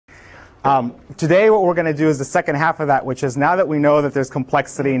Today what we're going to do is the second half of that, which is now that we know that there's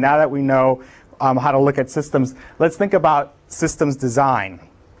complexity, now that we know how to look at systems, let's think about systems design.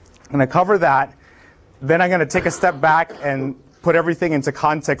 I'm going to cover that. Then I'm going to take a step back and put everything into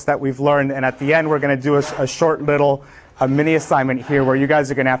context that we've learned. And at the end, we're going to do a short little mini assignment here where you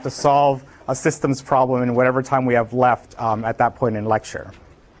guys are going to have to solve a systems problem in whatever time we have left at that point in lecture.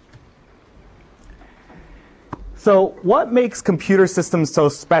 So what makes computer systems so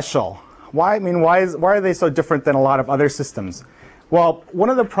special? Why are they so different than a lot of other systems? Well, one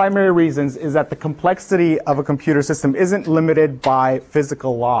of the primary reasons is that the complexity of a computer system isn't limited by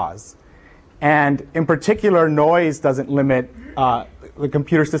physical laws. And in particular, noise doesn't limit the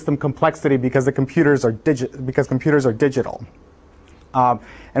computer system complexity because computers are digital. And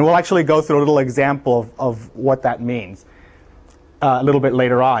we'll actually go through a little example of what that means a little bit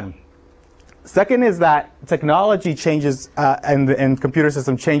later on. Second is that technology changes and computer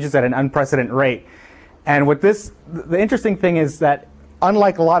system changes at an unprecedented rate. And with this, the interesting thing is that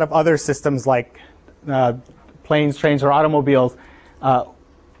unlike a lot of other systems like planes, trains, or automobiles,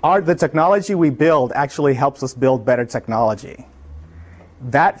 the technology we build actually helps us build better technology.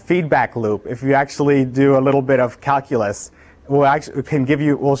 That feedback loop, if you actually do a little bit of calculus,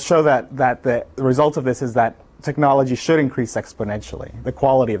 will show that the result of this is that technology should increase exponentially. The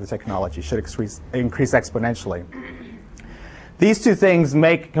quality of the technology should increase exponentially. These two things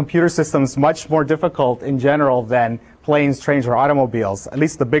make computer systems much more difficult in general than planes, trains, or automobiles, at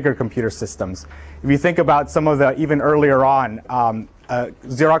least the bigger computer systems. If you think about some of the, even earlier on,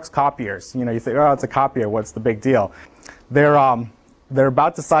 Xerox copiers, you think, oh, it's a copier, what's the big deal? They're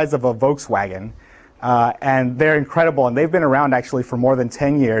about the size of a Volkswagen, and they're incredible, and they've been around actually for more than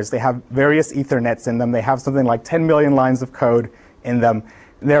 10 years. They have various Ethernets in them. They have something like 10 million lines of code in them.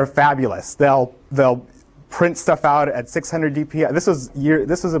 They're fabulous. They'll print stuff out at 600 DPI.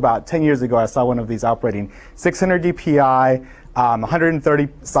 This was about 10 years ago. I saw one of these operating 600 DPI, 130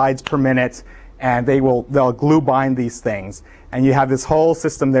 sides per minute, and they'll glue bind these things. And you have this whole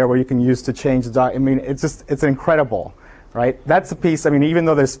system there where you can use to change the I mean, it's incredible, right? That's a piece. I mean, even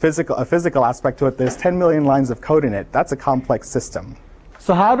though there's a physical aspect to it, there's 10 million lines of code in it. That's a complex system.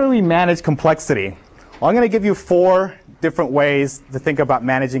 So how do we manage complexity? Well, I'm going to give you 4 different ways to think about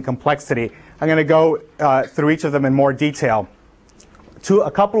managing complexity. I'm going to go through each of them in more detail. A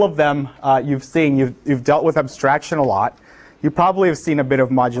couple of them you've seen. You've dealt with abstraction a lot. You probably have seen a bit of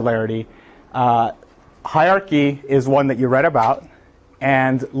modularity. Hierarchy is one that you read about,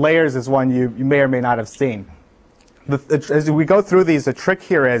 and layers is one you may or may not have seen. As we go through these, the trick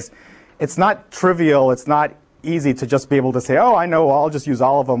here is it's not trivial. It's not easy to just be able to say, oh, I know, I'll just use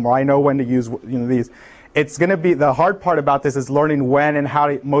all of them, or I know when to use these. It's going to be, the hard part about this is learning when and how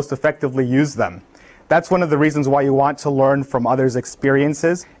to most effectively use them. That's one of the reasons why you want to learn from others'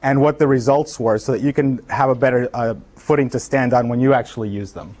 experiences and what the results were so that you can have a better footing to stand on when you actually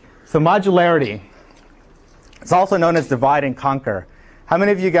use them. So modularity. It's also known as divide and conquer. How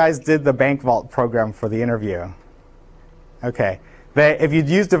many of you guys did the Bank Vault program for the interview? Okay. If you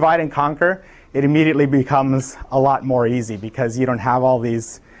use divide and conquer, it immediately becomes a lot more easy because you don't have all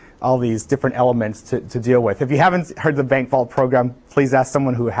these different elements to deal with. If you haven't heard the Bank Vault program, please ask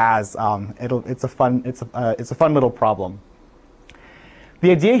someone who has. It's a fun little problem.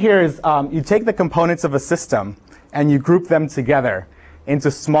 The idea here is you take the components of a system and you group them together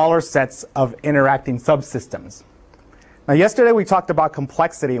into smaller sets of interacting subsystems. Now, yesterday we talked about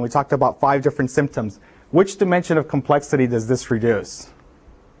complexity and we talked about 5 different symptoms. Which dimension of complexity does this reduce?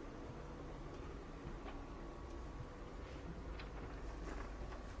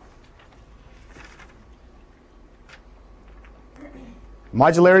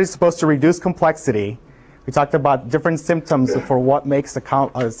 Modularity is supposed to reduce complexity. We talked about different symptoms for what makes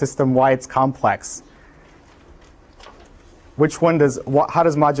a system, why it's complex. How does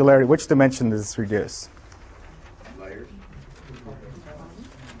modularity, which dimension does this reduce? Layers.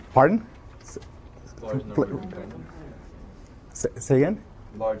 Pardon? Large number of components. Say again?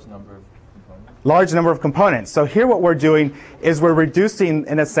 Large number of components. Large number of components. So here what we're doing is we're reducing,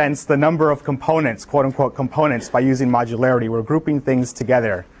 in a sense, the number of components, quote-unquote components, by using modularity. We're grouping things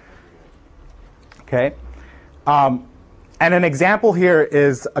together. Okay? And an example here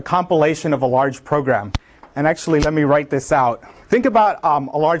is a compilation of a large program. And actually, let me write this out. Think about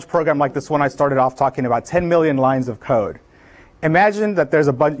a large program like this one I started off talking about, 10 million lines of code. Imagine that there's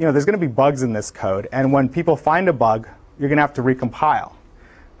there's going to be bugs in this code. And when people find a bug, you're going to have to recompile.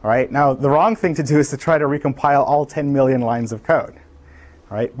 All right? Now, the wrong thing to do is to try to recompile all 10 million lines of code.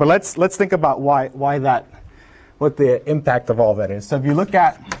 All right? But let's think about what the impact of all that is. So if you look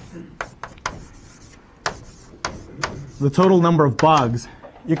at the total number of bugs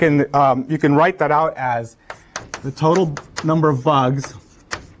you can write that out as the total number of bugs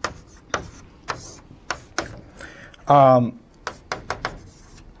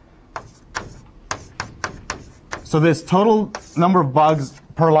so this total number of bugs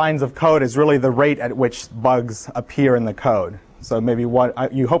per lines of code is really the rate at which bugs appear in the code. So maybe one,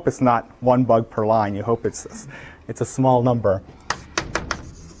 you hope it's not one bug per line. You hope it's a small number.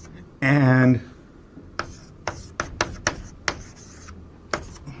 And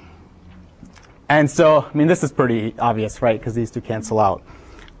so, I mean, this is pretty obvious, right? Because these two cancel out.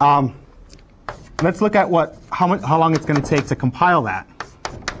 Let's look at how long it's going to take to compile that.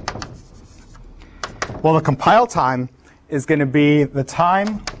 Well, the compile time is going to be the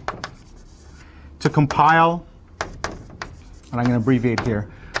time to compile, and I'm going to abbreviate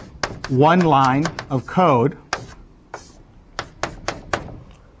here, one line of code,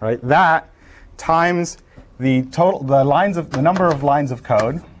 right? That times the number of lines of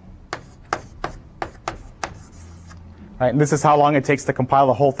code, right? And this is how long it takes to compile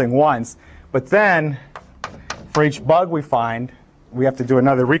the whole thing once. But then, for each bug we find, we have to do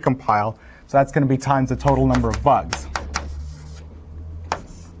another recompile. So that's going to be times the total number of bugs.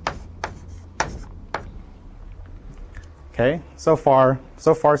 Okay, so far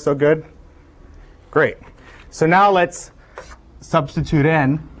so good. Great. So now let's substitute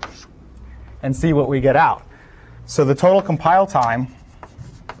in and see what we get out. So the total compile time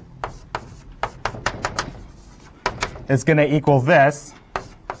is going to equal this,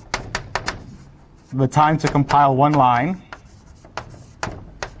 the time to compile one line,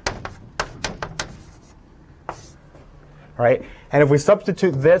 right? And if we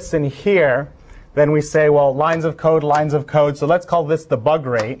substitute this in here, then we say, well, lines of code. So let's call this the bug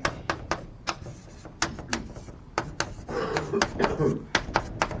rate.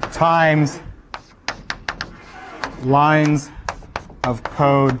 Times lines of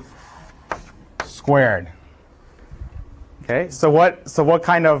code squared. Okay, so what's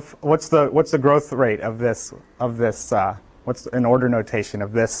the growth rate of this what's an order notation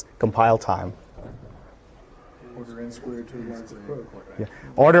of this compile time? Order n squared to the lines of code. Yeah.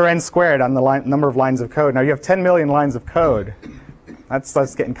 Order n squared on the number of lines of code. Now you have 10 million lines of code.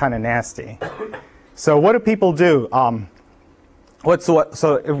 That's getting kind of nasty. So what do people do? So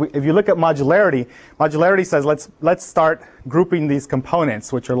if you look at modularity, modularity says let's start grouping these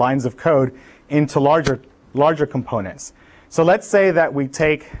components, which are lines of code, into larger components. So let's say that we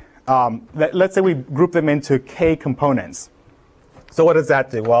take, let's say we group them into k components. So what does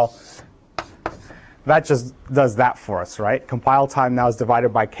that do? Well, that just does that for us, right? Compile time now is divided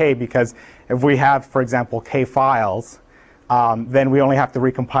by k, because if we have, for example, k files, then we only have to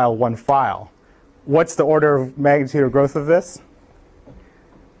recompile one file. What's the order of magnitude or growth of this?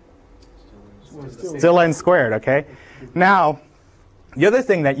 Still n squared, okay? Now, the other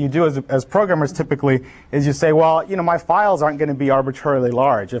thing that you do as programmers typically is you say, well, my files aren't going to be arbitrarily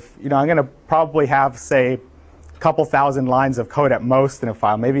large. If I'm going to probably have, say, a couple thousand lines of code at most in a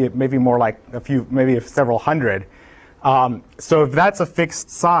file, maybe more like maybe several hundred. So if that's a fixed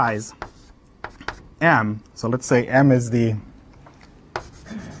size, m, so let's say m is the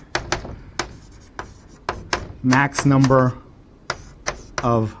max number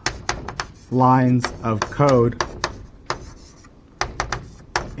of lines of code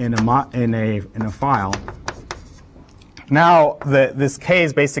in a file. Now this k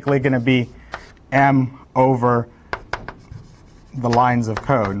is basically going to be m over the lines of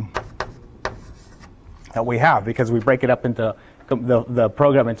code that we have, because we break it up into the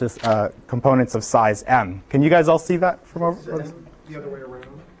program into components of size m. Can you guys all see that from over? The other way around.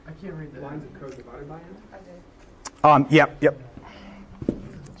 I can't read the lines of code divided by n. Yep.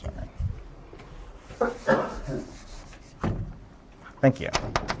 Thank you.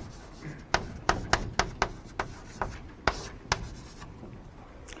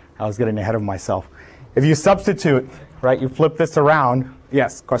 I was getting ahead of myself. If you substitute, right, you flip this around.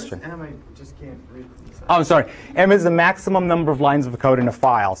 Yes, question. M, I just can't read. Oh, I'm sorry. M is the maximum number of lines of code in a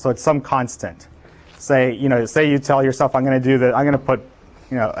file, so it's some constant. Say you tell yourself, I'm going to put,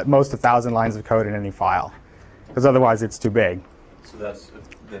 at most 1,000 lines of code in any file, because otherwise it's too big. So that's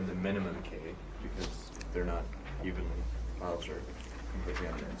then the minimum k, because if they're not evenly, files are completely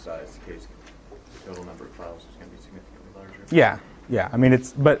unknown size. The case, the total number of files is going to be significantly larger. Yeah. I mean,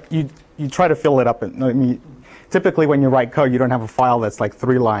 but you try to fill it up. Typically, when you write code, you don't have a file that's like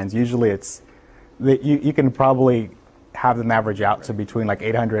 3 lines. Usually, you can probably have them average out to between like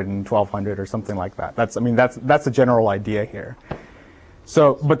 800 and 1,200 or something like that. That's the general idea here.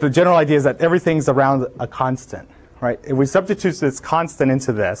 So, but the general idea is that everything's around a constant, right? If we substitute this constant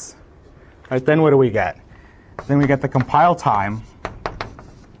into this, right, then what do we get? Then we get the compile time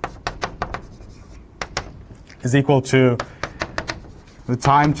is equal to the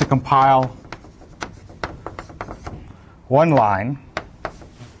time to compile one line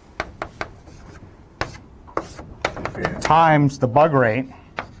times the bug rate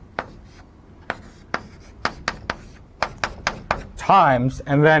times,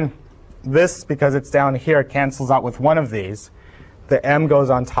 and then this, because it's down here, cancels out with one of these. The m goes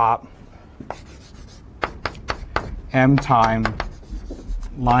on top, m time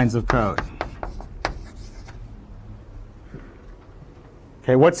lines of code.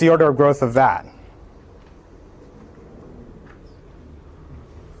 Okay, what's the order of growth of that?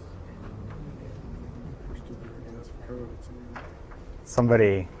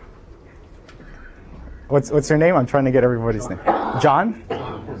 Somebody, what's your name? I'm trying to get everybody's name. John?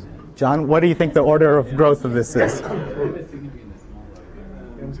 John, what do you think the order of growth of this is?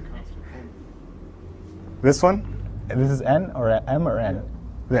 This one? This is n or m or n?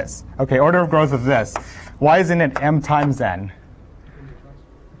 This. Okay, order of growth of this. Why isn't it m times n?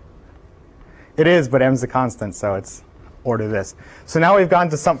 It is, but m's a constant, so it's order this. So now we've gone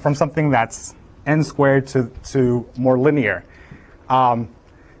to from something that's n squared to more linear.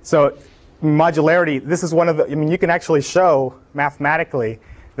 So modularity, this is one of the, I mean, you can actually show mathematically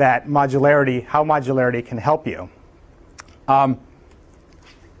that modularity, how modularity can help you.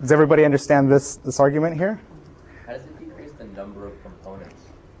 Does everybody understand this argument here? How does it decrease the number of components,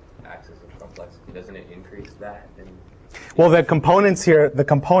 axis of complexity? Doesn't it increase that? Well, the components here, the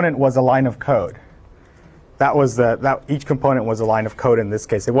component was a line of code. That was each component was a line of code in this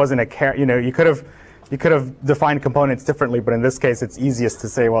case. It wasn't a you could have defined components differently, but in this case, it's easiest to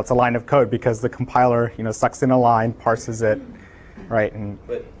say, well, it's a line of code because the compiler, sucks in a line, parses it, right? And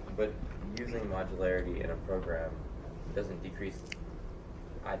but using modularity in a program doesn't decrease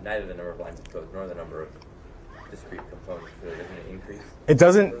neither the number of lines of code nor the number of discrete components. Really, doesn't it increase?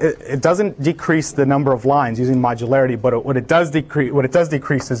 It doesn't decrease the number of lines using modularity, but what it does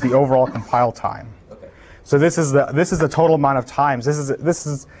decrease is the overall compile time. Okay. So this is the total amount of times. This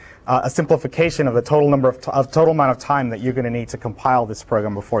is a simplification of the total total amount of time that you're going to need to compile this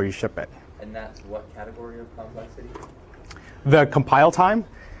program before you ship it. And that's what category of complexity? The compile time?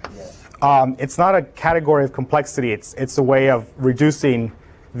 Yeah. It's not a category of complexity. It's a way of reducing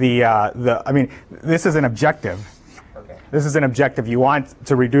I mean, this is an objective. Okay. This is an objective. You want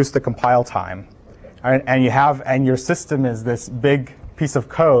to reduce the compile time. Okay. And your system is this big piece of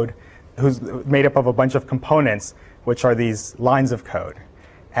code who's made up of a bunch of components, which are these lines of code.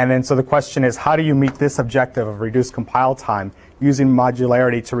 And then so the question is, how do you meet this objective of reduced compile time using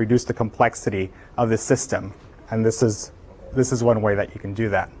modularity to reduce the complexity of the system? And this is one way that you can do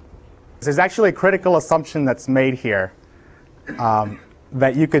that. There's actually a critical assumption that's made here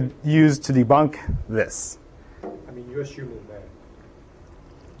that you could use to debunk this. I mean, you're assuming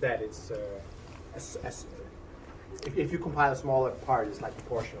that it's if you compile a smaller part, it's like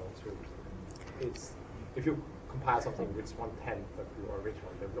proportional to if you compile something with 1/10 of your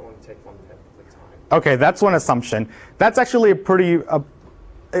original, it will only take 1/10 of the time. Okay, that's one assumption. That's actually a pretty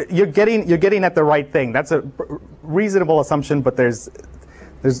you're getting at the right thing. That's a reasonable assumption, but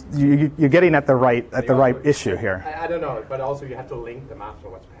you're getting at the right issue here. I don't know, but also you have to link them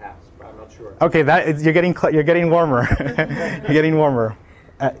afterwards, perhaps. But I'm not sure. Okay, you're getting warmer. You're getting warmer.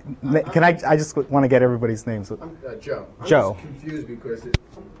 I just want to get everybody's names. I'm Joe. Joe. I'm just confused because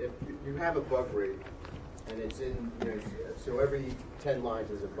if you have a bug rate and it's in, so every 10 lines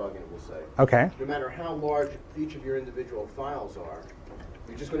there's a bug in it, we'll say. Okay. No matter how large each of your individual files are,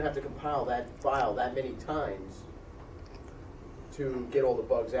 you're just going to have to compile that file that many times to get all the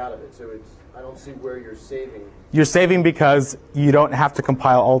bugs out of it. So I don't see where you're saving. You're saving because you don't have to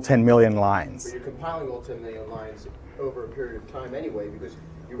compile all 10 million lines. But you're compiling all 10 million lines over a period of time anyway, because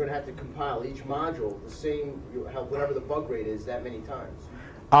you're going to have to compile each module the same, whatever the bug rate is, that many times.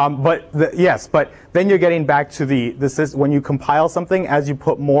 Yes, but then you're getting back to when you compile something, as you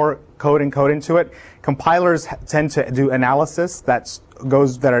put more code and code into it, compilers tend to do analysis that's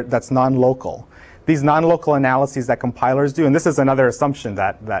non-local. These non-local analyses that compilers do, and this is another assumption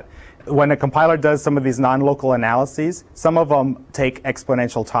that when a compiler does some of these non-local analyses, some of them take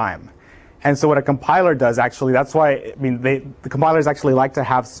exponential time. And so what a compiler does actually, that's why, the compilers actually like to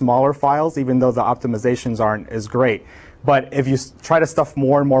have smaller files, even though the optimizations aren't as great. But if you try to stuff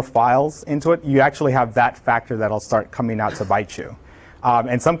more and more files into it, you actually have that factor that'll start coming out to bite you.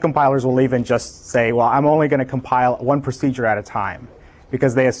 And some compilers will even just say, well, I'm only going to compile one procedure at a time,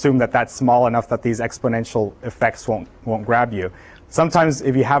 because they assume that that's small enough that these exponential effects won't grab you. Sometimes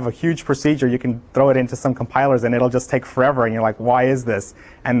if you have a huge procedure, you can throw it into some compilers and it'll just take forever, and you're like, why is this?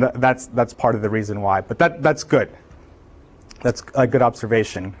 And that's part of the reason why. But that's good. That's a good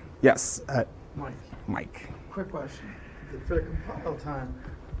observation. Yes, Mike. Mike. quick question. For the compile time,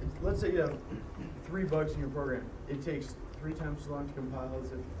 let's say you have 3 bugs in your program. It takes 3 times as long to compile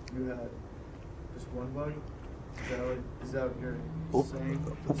as if you had just 1 bug? Is that what you're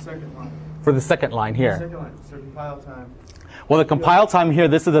saying? For the second line. For the second line here. Second line, so compile time. Well, the compile time here,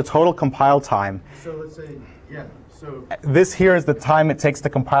 this is the total compile time. So let's say, yeah, so. This here is the time it takes to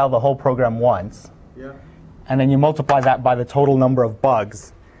compile the whole program once. Yeah. And then you multiply that by the total number of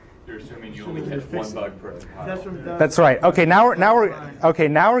bugs. You're assuming you only hit 1 bug per compile. That's right. Okay, now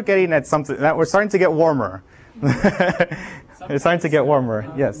we're getting at something that we're starting to get warmer. It's starting to get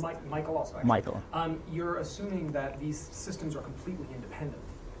warmer. Yes. Michael also. Actually. Michael. You're assuming that these systems are completely independent,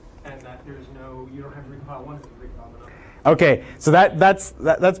 and that there's you don't have to recompile one and recompile another. Okay, so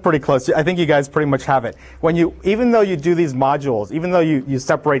that's pretty close. I think you guys pretty much have it. Even though you do these modules, even though you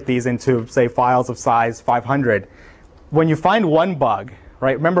separate these into, say, files of size 500, when you find one bug,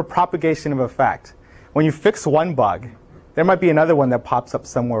 right? Remember propagation of effect. When you fix one bug, there might be another one that pops up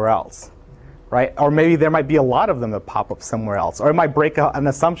somewhere else, right? Or maybe there might be a lot of them that pop up somewhere else, or it might break an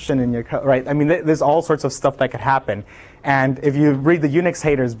assumption in your code, right? I mean, there's all sorts of stuff that could happen. And if you read the Unix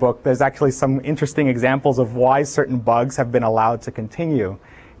Haters book, there's actually some interesting examples of why certain bugs have been allowed to continue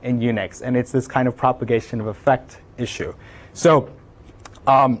in Unix. And it's this kind of propagation of effect issue. So,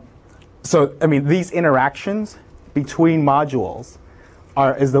 I mean, these interactions between modules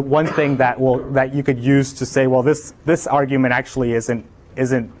is the one thing that you could use to say, well, this argument actually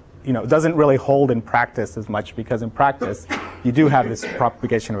doesn't really hold in practice as much, because in practice you do have this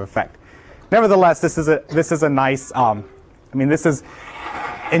propagation of effect. Nevertheless, this is a nice. I mean, this is,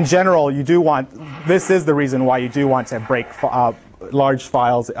 in general, this is the reason why you do want to break large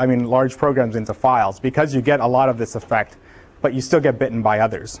programs into files, because you get a lot of this effect, but you still get bitten by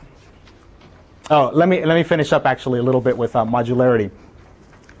others. Oh, let me finish up actually a little bit with modularity.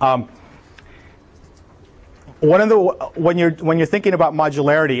 When you're thinking about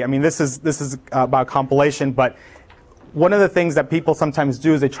modularity, I mean, this is about compilation, but one of the things that people sometimes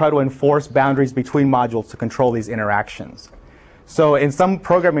do is they try to enforce boundaries between modules to control these interactions. So in some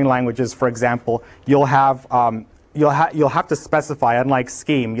programming languages, for example, you'll have to specify, unlike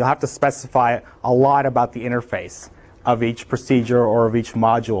Scheme, you'll have to specify a lot about the interface of each procedure or of each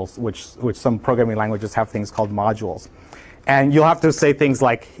module, which some programming languages have things called modules. And you'll have to say things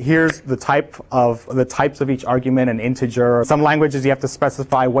like, here's the types of each argument, an integer. Some languages you have to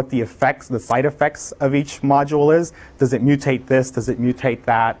specify what the side effects of each module is. Does it mutate this? Does it mutate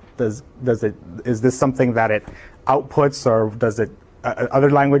that? Is this something that it outputs, or does it?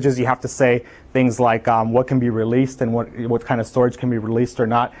 Other languages you have to say things like what can be released and what kind of storage can be released or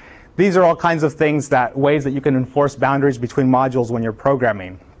not. These are all kinds of ways that you can enforce boundaries between modules when you're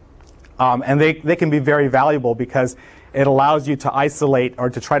programming. And they can be very valuable because it allows you to isolate or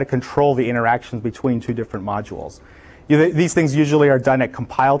to try to control the interactions between 2 different modules. These things usually are done at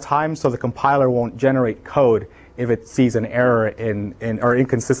compile time, so the compiler won't generate code if it sees an error or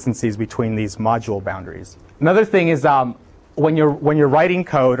inconsistencies between these module boundaries. Another thing is when you're writing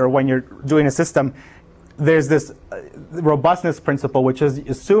code or when you're doing a system, there's this robustness principle, which is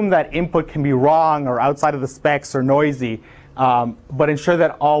assume that input can be wrong or outside of the specs or noisy, but ensure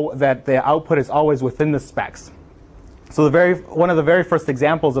that the output is always within the specs. So one of the very first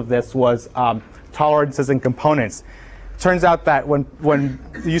examples of this was tolerances and components. Turns out that when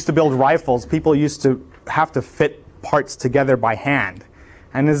you used to build rifles, people used to have to fit parts together by hand.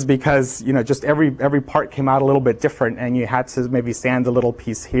 And this is because just every part came out a little bit different, and you had to maybe sand a little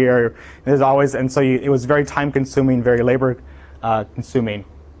piece here. It was very time consuming, very labor consuming.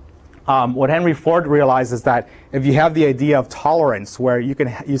 What Henry Ford realized is that if you have the idea of tolerance, where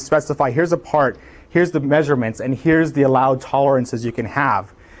you specify, here's a part, here's the measurements, and here's the allowed tolerances you can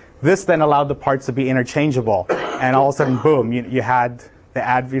have. This then allowed the parts to be interchangeable, and all of a sudden, boom, you had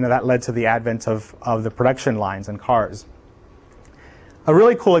that led to the advent of the production lines and cars. A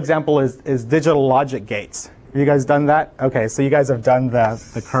really cool example is digital logic gates. Have you guys done that? Okay, so you guys have done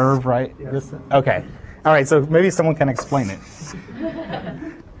the curve, right? Yes. Okay. All right, so maybe someone can explain it.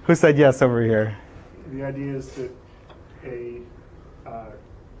 Who said yes over here? The idea is that a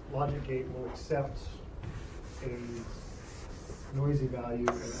logic gate will accept a noisy value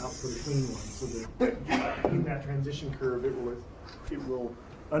and output a clean one, so that in that transition curve it will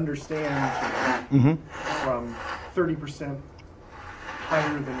understand from 30%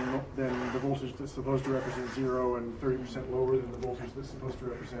 higher than the voltage that's supposed to represent 0 and 30% lower than the voltage that's supposed to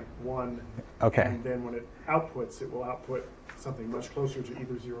represent 1. Okay. And then when it outputs, it will output something much closer to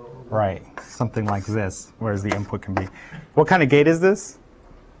either 0 or 1. Right, something like this, whereas the input can be. What kind of gate is this?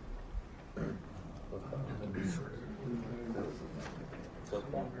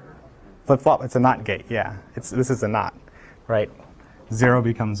 Flip-flop, it's a NOT gate, yeah. This is a NOT, right? 0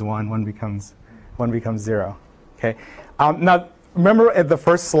 becomes 1, 1 becomes 0, okay? Now, remember at the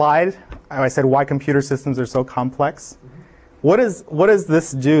first slide, I said why computer systems are so complex? What does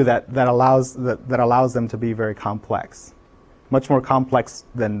this do that allows them to be very complex? Much more complex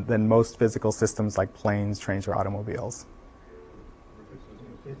than most physical systems like planes, trains, or automobiles.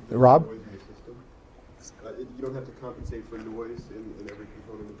 Rob? You don't have to compensate for noise in every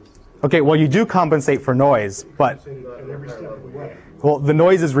component of the system. Okay, well, you do compensate for noise, but well, the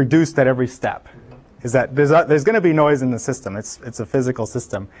noise is reduced at every step. Is that there's going to be noise in the system? It's a physical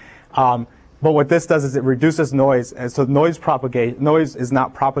system, but what this does is it reduces noise, and so noise is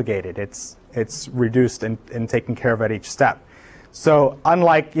not propagated. It's reduced and taken care of at each step. So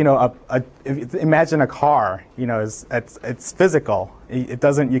unlike imagine a car, it's physical.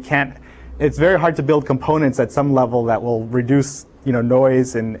 It's very hard to build components at some level that will reduce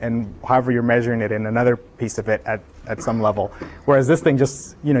noise and however you're measuring it in another piece of it at some level. Whereas this thing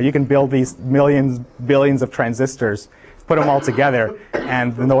just, you can build these millions, billions of transistors, put them all together,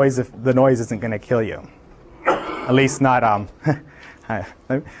 and the noise isn't going to kill you. At least not.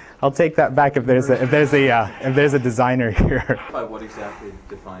 I'll take that back if there's a designer here. By what exactly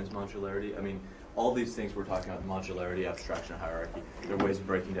defines modularity? I mean, all these things we're talking about, modularity, abstraction, hierarchy, they're ways of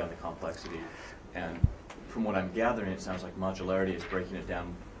breaking down the complexity. And from what I'm gathering, it sounds like modularity is breaking it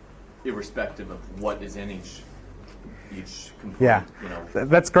down irrespective of what is in each component. Yeah,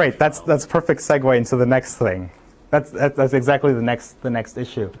 that's great. That's perfect segue into the next thing. That's exactly the next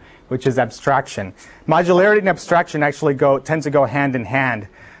issue, which is abstraction. Modularity and abstraction actually tend to go hand in hand,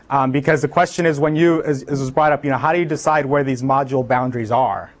 because the question is, as was brought up, how do you decide where these module boundaries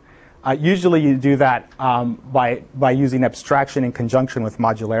are? Usually you do that by using abstraction in conjunction with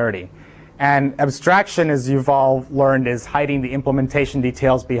modularity. And abstraction, as you've all learned, is hiding the implementation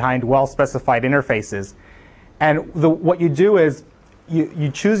details behind well-specified interfaces. And what you do is you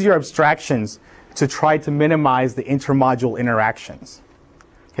choose your abstractions to try to minimize the intermodule interactions.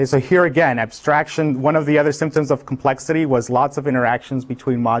 Okay, so here again, abstraction, one of the other symptoms of complexity was lots of interactions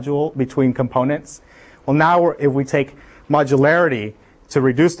between components. Well, now if we take modularity to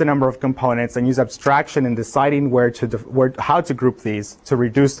reduce the number of components and use abstraction in deciding how to group these to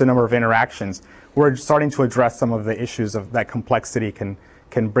reduce the number of interactions, we're starting to address some of the issues that complexity can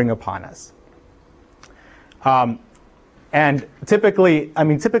bring upon us. And typically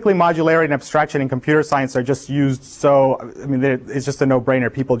modularity and abstraction in computer science are just used it's just a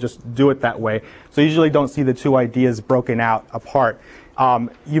no-brainer. People just do it that way. So you usually don't see the two ideas broken out apart.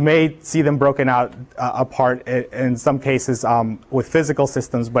 You may see them broken out apart in some cases with physical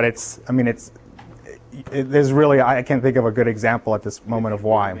systems, but there's really, I can't think of a good example at this moment of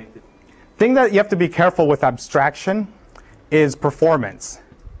why. The thing that you have to be careful with abstraction is performance.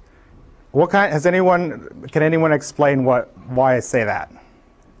 Can anyone explain why I say that?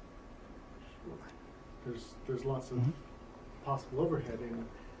 There's lots of possible overhead in,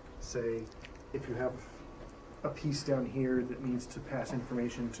 say, if you have a piece down here that needs to pass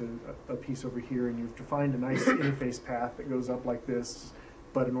information to a piece over here, and you've defined a nice interface path that goes up like this,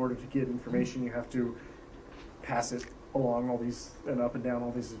 but in order to get information you have to pass it along all these and up and down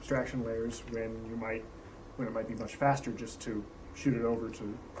all these abstraction layers when it might be much faster just to shoot it over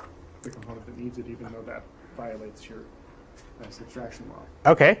to the component that needs it, even though that violates your abstraction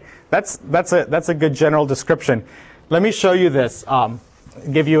law. Okay, that's a good general description. Let me show you this.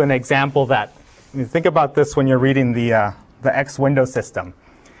 Give you an example that. Think about this when you're reading the X window system.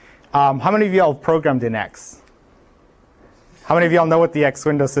 How many of you all have programmed in X? How many of you all know what the X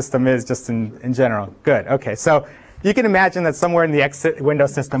window system is, just in general? Good. Okay, so you can imagine that somewhere in the X window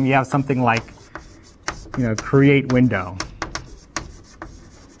system you have something like, create window.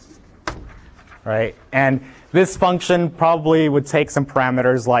 Right? And this function probably would take some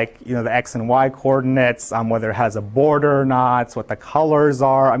parameters like the X and Y coordinates, whether it has a border or not, what the colors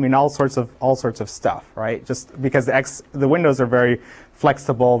are. I mean, all sorts of stuff, right? Just because the windows are very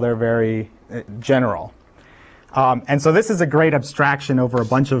flexible, they're very general. And so this is a great abstraction over a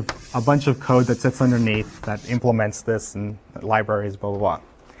bunch of code that sits underneath that implements this and libraries, blah blah blah.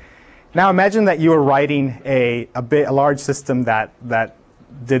 Now imagine that you were writing a large system that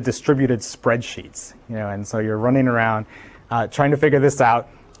did distributed spreadsheets, and so you're running around trying to figure this out.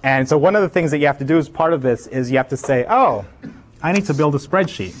 And so one of the things that you have to do as part of this is you have to say, oh, I need to build a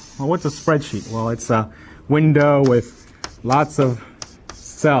spreadsheet. Well, what's a spreadsheet? Well, it's a window with lots of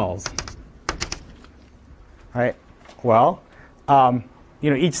cells. Right? Well,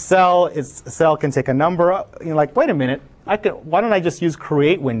 each cell can take a number. Like, wait a minute, why don't I just use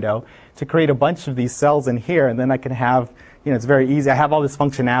create window to create a bunch of these cells in here, and then I can have it's very easy. I have all this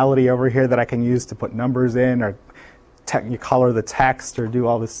functionality over here that I can use to put numbers in, or you color the text, or do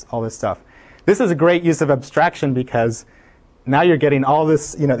all this stuff. This is a great use of abstraction because now you're getting all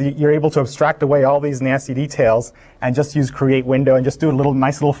this, you're able to abstract away all these nasty details and just use create window and just do a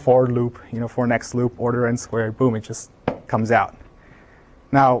nice little for loop, for next loop, order n squared, boom, it just comes out.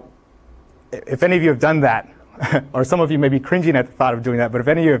 Now, if any of you have done that, or some of you may be cringing at the thought of doing that, but if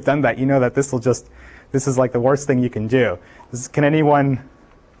any of you have done that, you know that this is like the worst thing you can do. Can anyone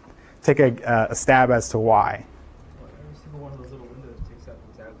take a stab as to why? Well, every single one of those little windows takes up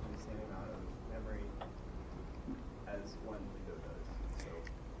exactly the same amount of memory as one window does. So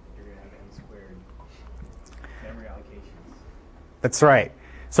you're going to have n squared memory allocations. That's right.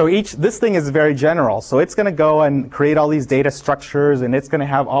 So this thing is very general. So it's going to go and create all these data structures, and it's going to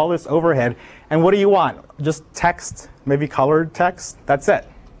have all this overhead. And what do you want? Just text, maybe colored text? That's it.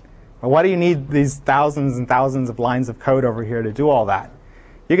 Well, why do you need these thousands and thousands of lines of code over here to do all that?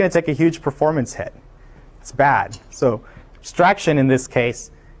 You're going to take a huge performance hit. It's bad. So abstraction in this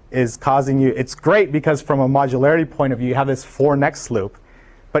case is causing you, it's great because from a modularity point of view, you have this for next loop.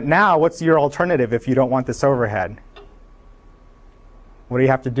 But now, what's your alternative if you don't want this overhead? What do you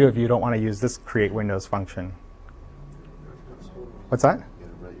have to do if you don't want to use this create windows function? What's that?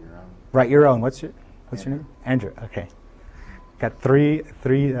 Write your own. What's your name? Andrew. Okay. Got three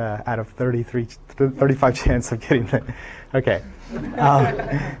out of 35 chance of getting that. Okay.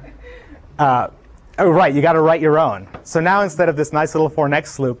 Oh, right. You got to write your own. So now instead of this nice little for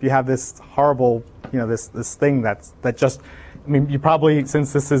next loop, you have this horrible, this thing that just. I mean, you probably,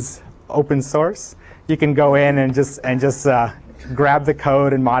 since this is open source, you can go in and just grab the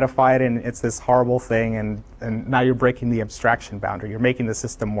code and modify it, and it's this horrible thing, and now you're breaking the abstraction boundary. You're making the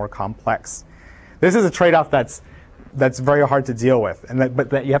system more complex. This is a trade-off that's very hard to deal with, but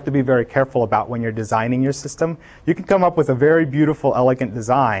that you have to be very careful about when you're designing your system. You can come up with a very beautiful, elegant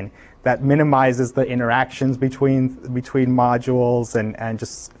design that minimizes the interactions between modules and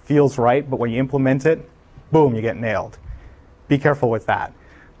just feels right, but when you implement it, boom, you get nailed. Be careful with that.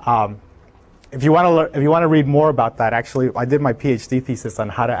 If you want to read more about that, actually, I did my PhD thesis on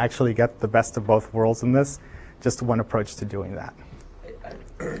how to actually get the best of both worlds in this. Just one approach to doing that.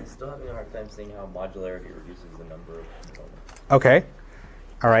 I'm still having a hard time seeing how modularity reduces the number of components. Okay.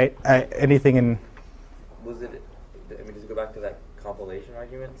 All right. Anything in? Does it go back to that compilation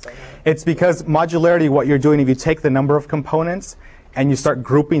argument somehow? It's because modularity, what you're doing, if you take the number of components and you start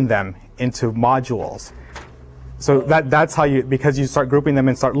grouping them into modules. So that's how because you start grouping them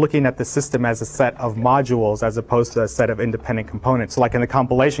and start looking at the system as a set of modules as opposed to a set of independent components. So like in the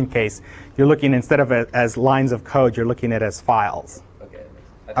compilation case, you're looking, instead of it as lines of code, you're looking at it as files. Okay.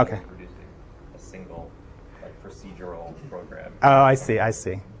 Okay. Producing a single procedural program. Oh, I see.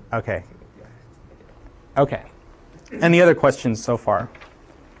 Okay. Okay. Any other questions so far?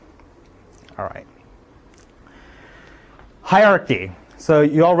 All right. Hierarchy. So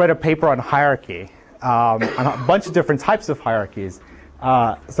you all read a paper on hierarchy. On a bunch of different types of hierarchies.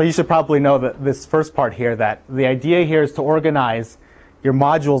 So you should probably know that this first part here, that the idea here is to organize your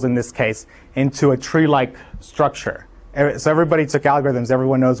modules, in this case, into a tree-like structure. So everybody took algorithms.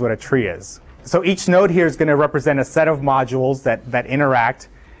 Everyone knows what a tree is. So each node here is going to represent a set of modules that interact.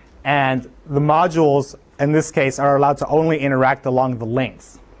 And the modules, in this case, are allowed to only interact along the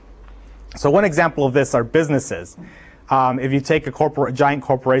links. So one example of this are businesses. If you take a giant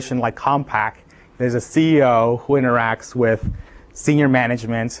corporation like Compaq, there's a CEO who interacts with senior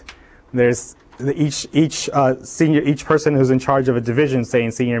management. There's each person who's in charge of a division, say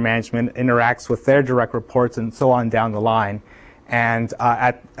in senior management, interacts with their direct reports, and so on down the line. And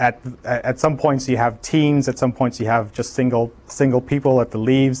at some points you have teams. At some points you have just single people at the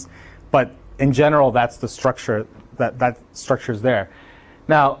leaves. But in general, that's the structure. That structure's there.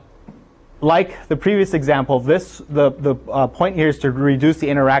 Now, like the previous example, the point here is to reduce the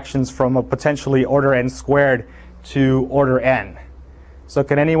interactions from a potentially order n squared to order n. So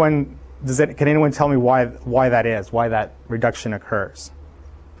can anyone tell me why that is? Why that reduction occurs?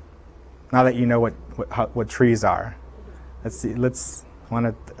 Now that you know what trees are, let's see.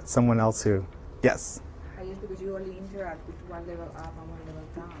 Someone else who, yes. I guess because you only interact with one level up and one level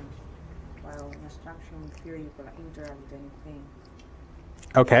down, while in abstraction theory you can interact with anything.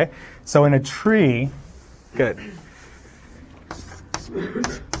 Okay, so in a tree, good.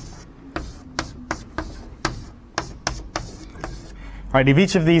 All right, if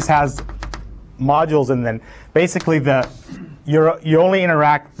each of these has modules, and then basically you only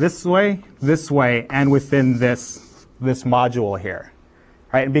interact this way, and within this module here,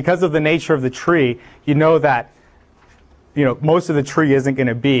 right? And because of the nature of the tree, you know that most of the tree isn't going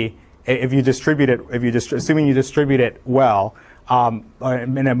to be if you distribute it, assuming you distribute it well,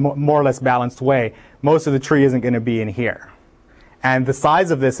 in a more or less balanced way, most of the tree isn't going to be in here. And the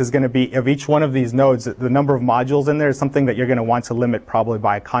size of this is going to be, of each one of these nodes, the number of modules in there is something that you're going to want to limit probably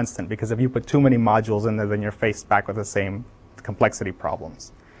by a constant, because if you put too many modules in there, then you're faced back with the same complexity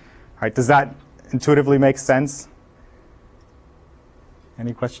problems. All right, does that intuitively make sense?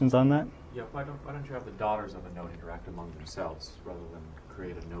 Any questions on that? Yeah, why don't you have the daughters of a node interact among themselves rather than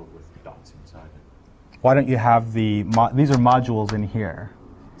create a node with dots inside it? Why don't you have these are modules in here.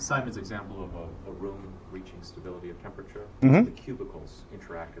 Simon's example of a room reaching stability of temperature, Mm-hmm. the cubicles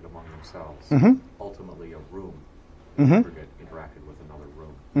interacted among themselves. Mm-hmm. Ultimately, a room Mm-hmm. aggregate interacted with another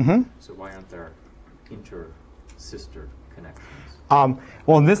room. Mm-hmm. So why aren't there inter-sister connections?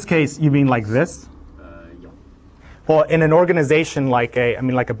 Well, in this case, you mean like this? Yeah. Well, in an organization like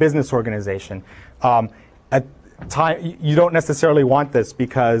a business organization, at time you don't necessarily want this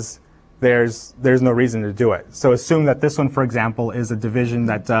because there's no reason to do it. So assume that this one, for example, is a division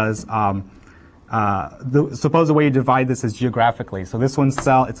that does. Suppose the way you divide this is geographically. So this one's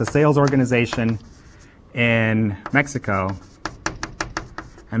it's a sales organization in Mexico,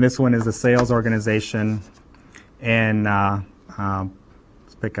 and this one is a sales organization in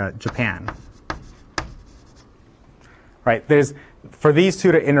let's pick Japan. Right? For these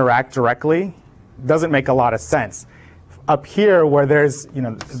two to interact directly doesn't make a lot of sense. Up here, where there's,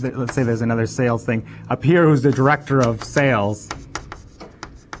 let's say there's another sales thing. Up here, who's the director of sales,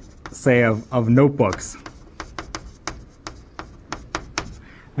 say of notebooks.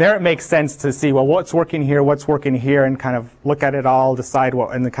 There it makes sense to see, well, what's working here, and kind of look at it all, decide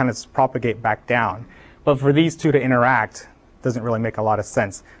what, and then kind of propagate back down. But for these two to interact, doesn't really make a lot of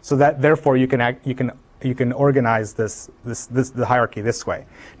sense. So that therefore you can organize the hierarchy this way.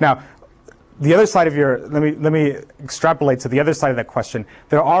 Now, the other side of let me extrapolate to the other side of that question.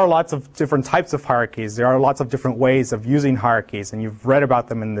 There are lots of different types of hierarchies. There are lots of different ways of using hierarchies, and you've read about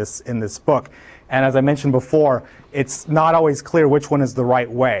them in this book. And as I mentioned before, it's not always clear which one is the right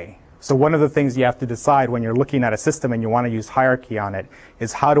way. So one of the things you have to decide when you're looking at a system and you want to use hierarchy on it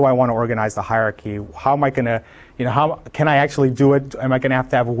is, how do I want to organize the hierarchy? How am I going to, how can I actually do it? Am I going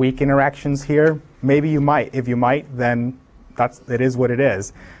to have weak interactions here? Maybe you might. If you might, then it is what it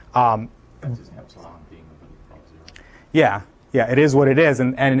is. Yeah, it is what it is.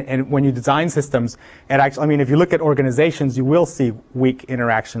 And when you design systems, if you look at organizations, you will see weak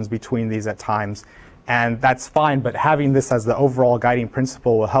interactions between these at times. And that's fine, but having this as the overall guiding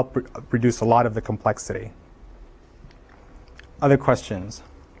principle will help reduce a lot of the complexity. Other questions?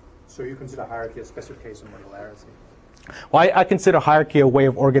 So you consider hierarchy a special case of modularity? Well, I consider hierarchy a way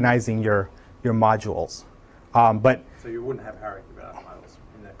of organizing your modules. So you wouldn't have hierarchy without modules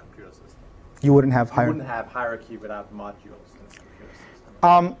in a computer system? You wouldn't have hierarchy? You wouldn't have hierarchy without modules in a computer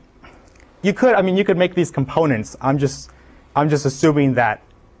system? You could. You could make these components. I'm just assuming that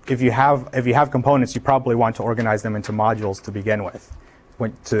if you have components, you probably want to organize them into modules to begin with.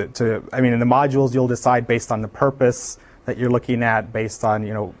 In the modules, you'll decide based on the purpose that you're looking at, based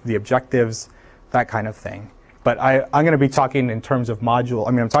on the objectives, that kind of thing. But I'm going to be talking in terms of module.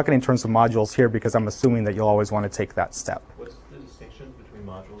 I'm talking in terms of modules here because I'm assuming that you'll always want to take that step. What's the distinction between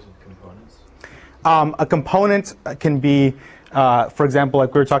modules and components? A component can be, for example,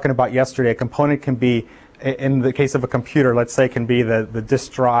 like we were talking about yesterday, a component can be, in the case of a computer, let's say, can be the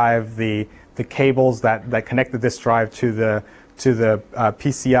disk drive, the cables that connect the disk drive to the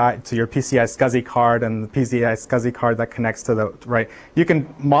PCI, to your PCI SCSI card, and the PCI SCSI card that connects to the right. You can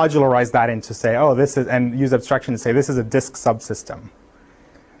modularize that into, say, this is, and use abstraction to say this is a disk subsystem.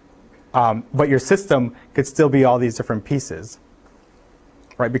 But your system could still be all these different pieces,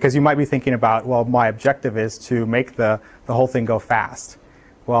 right? Because you might be thinking about, well, my objective is to make the whole thing go fast.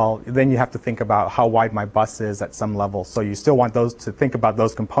 Well, then you have to think about how wide my bus is at some level. So you still want to think about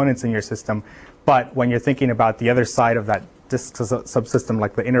those components in your system. But when you're thinking about the other side of that disk subsystem,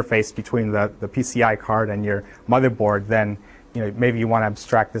 like the interface between the PCI card and your motherboard, then maybe you want to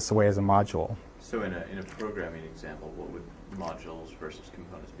abstract this away as a module. So in a programming example, what would modules versus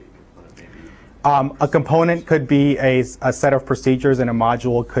components be? A component could be a set of procedures, and a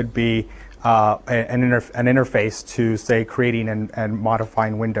module could be an interface to, say, creating and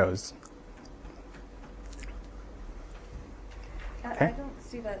modifying windows. Okay. I don't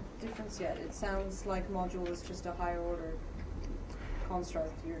see that difference yet. It sounds like module is just a higher order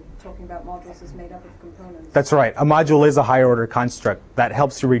construct. You're talking about modules as made up of components. That's right. A module is a higher order construct that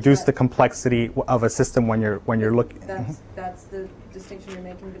helps you reduce the complexity of a system when you're looking. That's the distinction you're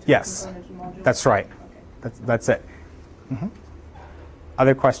making between component and module? That's right. Okay. That's it. Mm-hmm.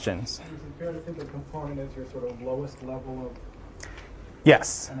 Other questions? Is it fair to think a component is your sort of lowest level of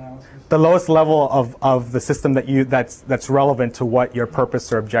Yes. analysis? The lowest level of the system that's relevant to what your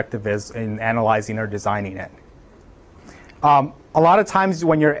purpose or objective is in analyzing or designing it. A lot of times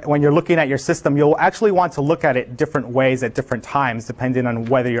when you're looking at your system, you'll actually want to look at it different ways at different times, depending on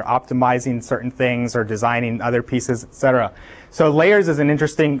whether you're optimizing certain things or designing other pieces, etc. So layers is an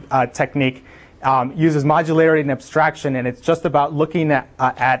interesting technique. Uses modularity and abstraction, and it's just about looking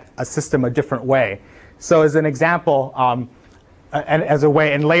at a system a different way. So as an example,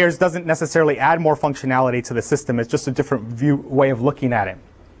 and layers doesn't necessarily add more functionality to the system. It's just a different way of looking at it.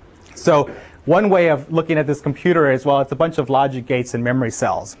 So one way of looking at this computer is, well, it's a bunch of logic gates and memory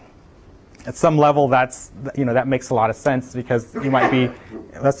cells. At some level, that makes a lot of sense, because you might be,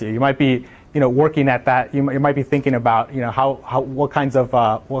 working at that. You might be thinking about, what kinds of,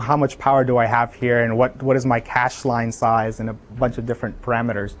 how much power do I have here, and what is my cache line size, and a bunch of different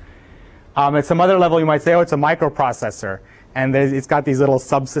parameters. At some other level, you might say, oh, it's a microprocessor. And it's got these little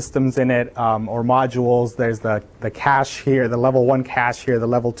subsystems in it, or modules. There's the cache here, the level 1 cache here, the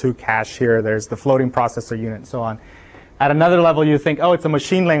level 2 cache here. There's the floating processor unit, and so on. At another level, you think, oh, it's a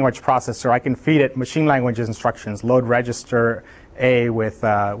machine language processor. I can feed it machine language instructions, load register A with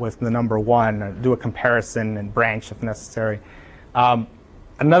the number 1, do a comparison and branch if necessary.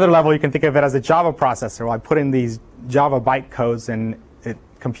 Another level, you can think of it as a Java processor. Well, I put in these Java bytecodes, and it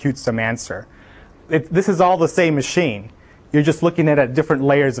computes some answer. This is all the same machine. You're just looking at different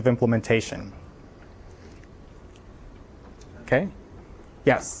layers of implementation. Okay?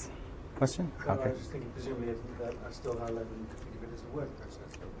 Yes? Question? Okay. I was just thinking, presumably, at a still high level, you could think of it as a word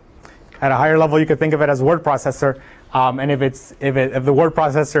processor. At a higher level, you could think of it as a word processor. And if the word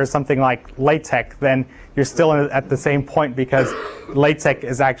processor is something like LaTeX, then you're still at the same point, because LaTeX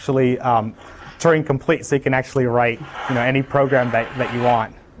is actually Turing complete, so you can actually write any program that you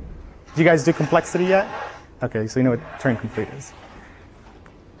want. Do you guys do complexity yet? Okay, so you know what Turing complete is.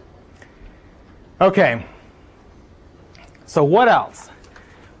 Okay. So what else?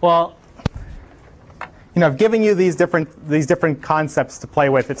 Well, I've given you these different concepts to play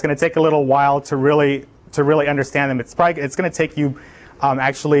with. It's going to take a little while to really understand them. It's going to take you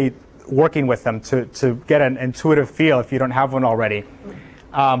actually working with them to get an intuitive feel if you don't have one already.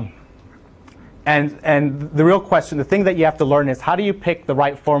 And the real question, the thing that you have to learn is, how do you pick the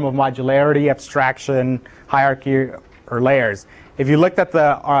right form of modularity, abstraction, hierarchy, or layers? If you looked at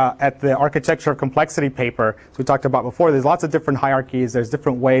the architecture of complexity paper, as we talked about before, there's lots of different hierarchies. There's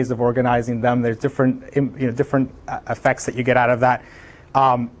different ways of organizing them. There's different effects that you get out of that.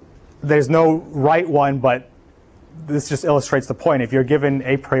 There's no right one, but this just illustrates the point. If you're given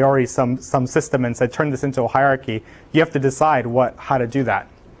a priori some system and said, turn this into a hierarchy, you have to decide how to do that.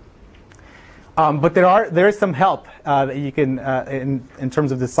 But there is some help that you can, in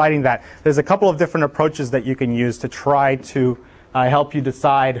terms of deciding that. There's a couple of different approaches that you can use to try to help you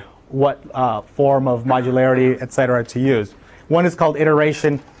decide what form of modularity, etc., to use. One is called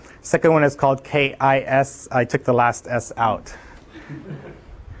iteration. Second one is called KIS. I took the last S out.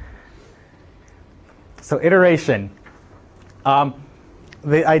 So iteration.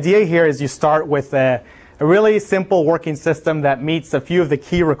 The idea here is you start with a really simple working system that meets a few of the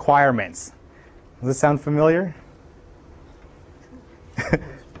key requirements. Does this sound familiar?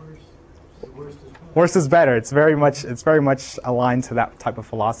 Worse is better. It's very much aligned to that type of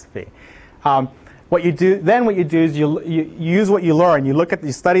philosophy. What you do is you use what you learn.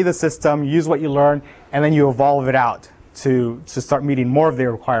 You study the system, you use what you learn, and then you evolve it out to start meeting more of the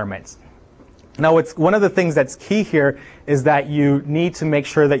requirements. Now, one of the things that's key here is that you need to make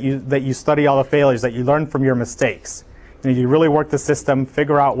sure that you study all the failures, that you learn from your mistakes. You really work the system,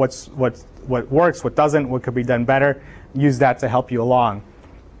 figure out what works, what doesn't, what could be done better, use that to help you along.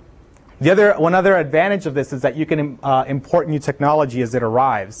 One other advantage of this is that you can import new technology as it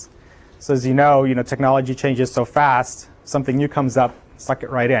arrives. So as you know, technology changes so fast, something new comes up, suck it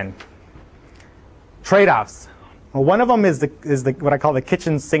right in. Trade-offs. Well, one of them is what I call the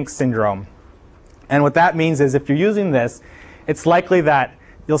kitchen sink syndrome. And what that means is, if you're using this, it's likely that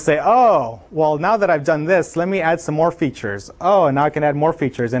you'll say, oh, well, now that I've done this, let me add some more features. Oh, and now I can add more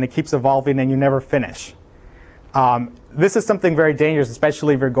features, and it keeps evolving, and you never finish. This is something very dangerous,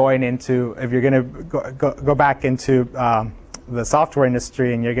 especially if you're going to go back into the software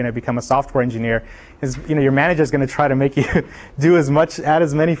industry, and you're going to become a software engineer. Your manager is going to try to make you add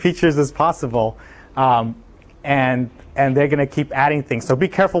as many features as possible, and they're going to keep adding things. So be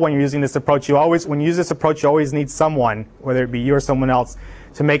careful when you're using this approach. When you use this approach, you always need someone, whether it be you or someone else,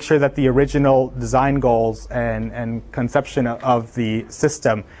 to make sure that the original design goals and conception of the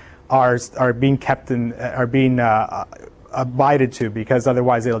system are being kept and are being abided to, because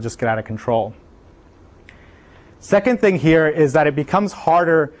otherwise it'll just get out of control. Second thing here is that it becomes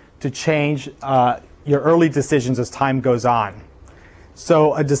harder to change your early decisions as time goes on.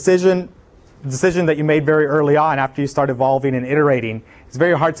 So a decision that you made very early on after you start evolving and iterating, it's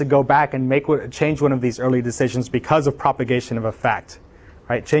very hard to go back and change one of these early decisions because of propagation of effect.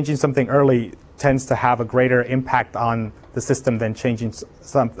 Right? Changing something early tends to have a greater impact on the system than changing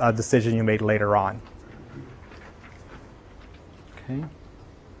some decision you made later on. Okay.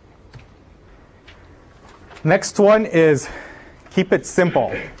 Next one is keep it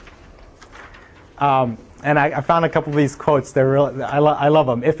simple. And I found a couple of these quotes. They're real. I love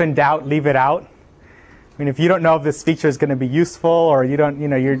them. If in doubt, leave it out. I mean, if you don't know if this feature is going to be useful, or you don't,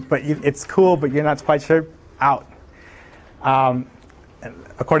 it's cool, but you're not quite sure, out.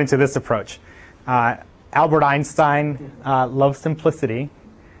 According to this approach, Albert Einstein loved simplicity,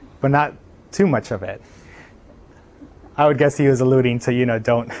 but not too much of it. I would guess he was alluding to,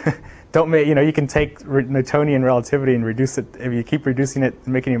 don't make, you can take Newtonian relativity and reduce it. If you keep reducing it,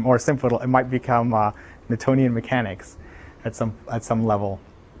 and making it more simple, it might become Newtonian mechanics at some level.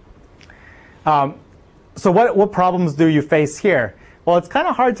 So what problems do you face here? Well, it's kind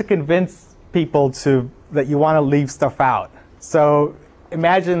of hard to convince people that you want to leave stuff out. So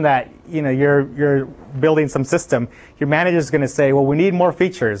imagine that you're building some system. Your manager is going to say, well, we need more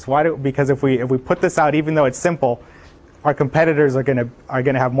features. Because if we put this out, even though it's simple, our competitors are going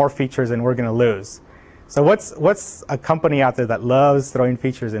to have more features and we're going to lose. So what's a company out there that loves throwing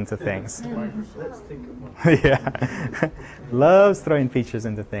features into things? Yeah, loves throwing features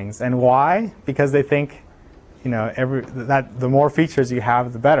into things. And why? Because they think, that the more features you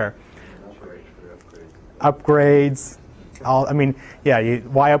have, the better. Upgrades.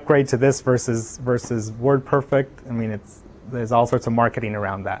 Why upgrade to this versus WordPerfect? I mean, there's all sorts of marketing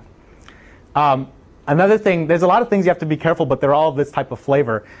around that. Another thing, there's a lot of things you have to be careful, but they're all of this type of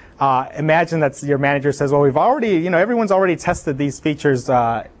flavor. Imagine that your manager says, well, we've already, everyone's already tested these features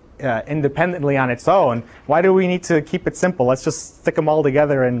independently on its own. Why do we need to keep it simple? Let's just stick them all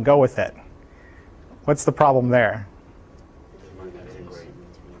together and go with it. What's the problem there?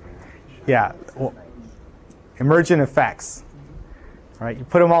 Yeah, well, emergent effects. Right? You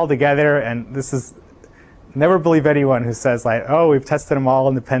put them all together, and this is, never believe anyone who says like, oh, we've tested them all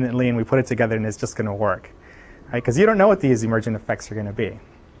independently and we put it together and it's just going to work. Right? Because you don't know what these emergent effects are going to be.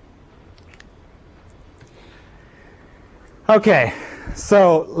 Okay,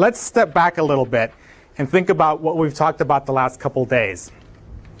 so let's step back a little bit and think about what we've talked about the last couple days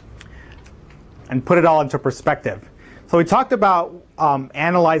and put it all into perspective. So we talked about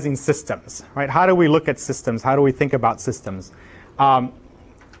analyzing systems, right? How do we look at systems? How do we think about systems?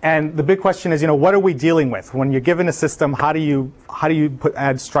 And the big question is, what are we dealing with? When you're given a system, how do you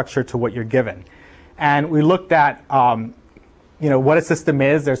add structure to what you're given? And we looked at what a system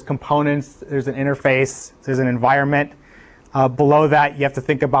is. There's components, there's an interface, there's an environment. Below that, you have to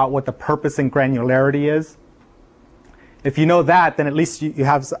think about what the purpose and granularity is. If you know that, then at least you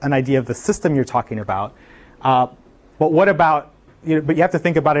have an idea of the system you're talking about. But what about, but you have to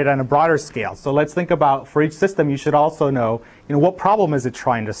think about it on a broader scale. So let's think about, for each system, you should also know, what problem is it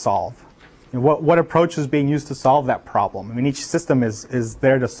trying to solve? What approach is being used to solve that problem? I mean, each system is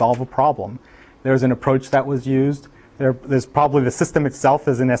there to solve a problem. There's an approach that was used. There's probably the system itself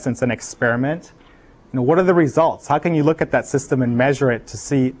is, in essence, an experiment. What are the results? How can you look at that system and measure it to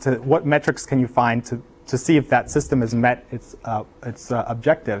see, what metrics can you find to see if that system has met its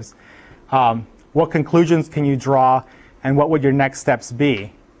objectives? What conclusions can you draw, and what would your next steps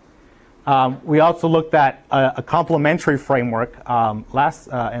be? We also looked at a complementary framework in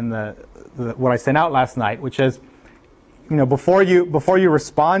what I sent out last night, which is, before you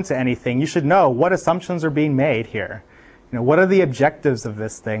respond to anything, you should know what assumptions are being made here. What are the objectives of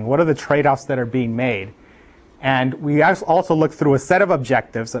this thing? What are the trade-offs that are being made? And we also looked through a set of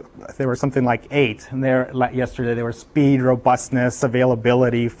objectives. There were something like 8, and yesterday there were speed, robustness,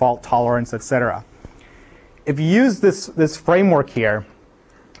 availability, fault tolerance, etc. If you use this framework here,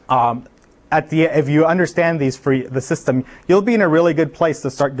 if you understand these for the system, you'll be in a really good place to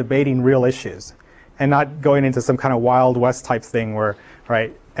start debating real issues and not going into some kind of Wild West type thing where,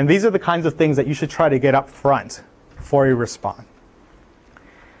 right? And these are the kinds of things that you should try to get up front before you respond.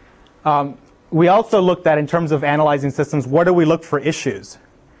 We also looked at, in terms of analyzing systems, where do we look for issues?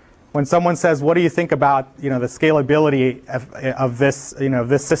 When someone says, what do you think about, the scalability of this,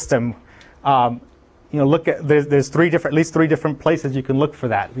 this system? Look at, there's at least three different places you can look for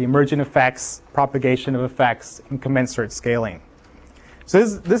that: the emergent effects, propagation of effects, and commensurate scaling. So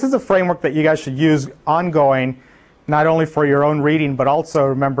this is a framework that you guys should use ongoing, not only for your own reading, but also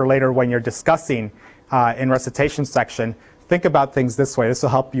remember later when you're discussing in recitation section, think about things this way. This will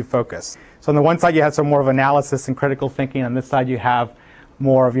help you focus. So on the one side, you have some more of analysis and critical thinking. On this side, you have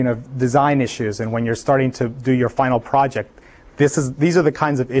more of design issues. And when you're starting to do your final project, these are the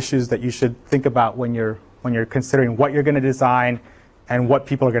kinds of issues that you should think about when you're considering what you're going to design and what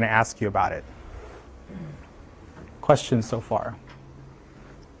people are going to ask you about it. Questions so far?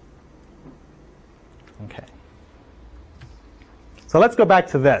 Okay. So let's go back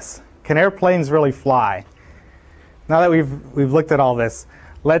to this. Can airplanes really fly? Now that we've looked at all this,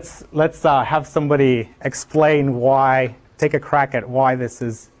 let's have somebody explain why. Take a crack at why this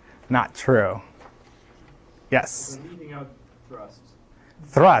is not true. Yes. We're leaving out thrust.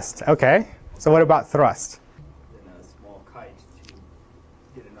 Thrust. Okay. So what about thrust? In a small kite to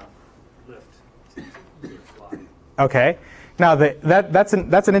get enough lift to fly. Okay. Now that's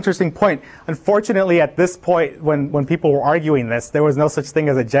an interesting point. Unfortunately, at this point, when people were arguing this, there was no such thing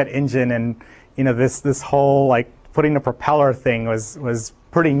as a jet engine, and this whole like putting a propeller thing was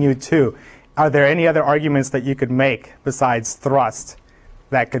pretty new too. Are there any other arguments that you could make besides thrust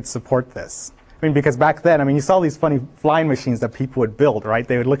that could support this? I mean, because back then, you saw these funny flying machines that people would build, right?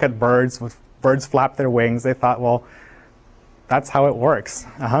 They would look at birds, with birds flap their wings. They thought, well, that's how it works.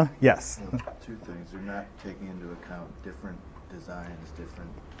 Yes. Well, two things. You're not taking into account different designs,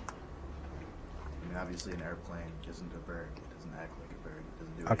 different. Obviously, an airplane isn't a bird. It doesn't act like a bird. It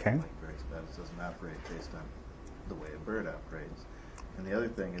doesn't do anything like birds. It doesn't operate based on the way a bird operates. And the other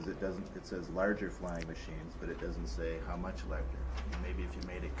thing is it says larger flying machines, but it doesn't say how much larger. Maybe if you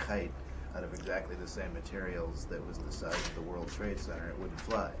made a kite out of exactly the same materials that was the size of the World Trade Center, it wouldn't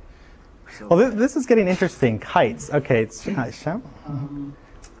fly. So well, this is getting interesting. Kites. Okay, it's Sham.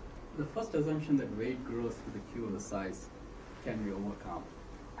 The first assumption that weight grows with the cube of the size can be overcome.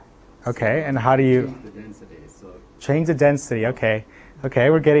 Okay, and how do you change the density? So change the density? Okay,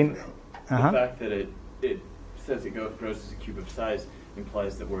 we're getting. The fact that it says it grows as a cube of size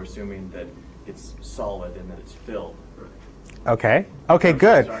implies that we're assuming that it's solid and that it's filled. Okay.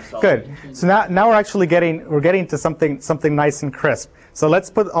 Good. So now we're actually getting to something nice and crisp. So let's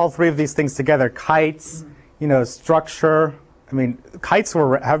put all three of these things together. Kites, structure. Kites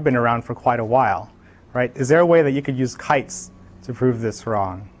have been around for quite a while, right? Is there a way that you could use kites to prove this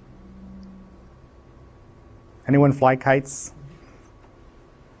wrong? Anyone fly kites?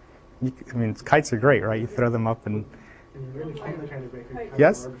 Kites are great, right? You throw them up and.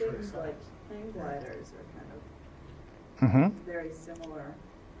 Yes? Things like hang gliders are kind of very similar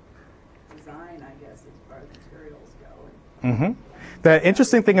design, I guess, as far as materials go. The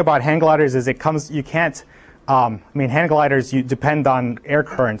interesting thing about hang gliders is you can't. Hang gliders, you depend on air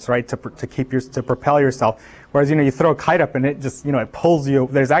currents, right, to propel yourself. Whereas you throw a kite up and it just it pulls you.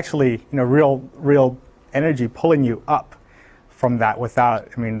 There's actually real energy pulling you up from that without.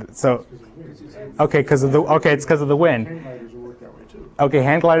 It's because of the wind. Hang gliders will work that way too. Okay,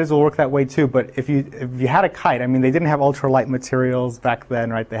 hang gliders will work that way too. But if you had a kite, they didn't have ultralight materials back then,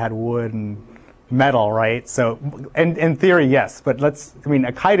 right? They had wood and metal, right? So, in theory, yes. But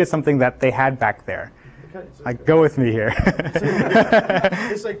a kite is something that they had back there. Go with me here.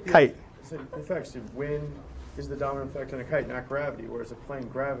 It's like kite. It's like the effects of wind is the dominant effect on a kite, not gravity. Whereas a plane,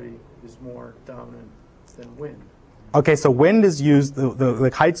 gravity is more dominant than wind. Okay, so wind is used. The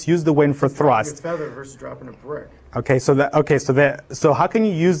kites use the wind for thrust. A feather versus dropping a brick. Okay, so how can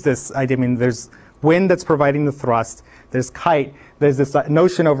you use this idea? There's wind that's providing the thrust. There's kite. There's this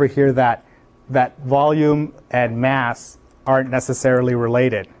notion over here that volume and mass aren't necessarily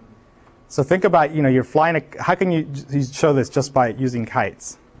related. So think about, you're flying how can you show this just by using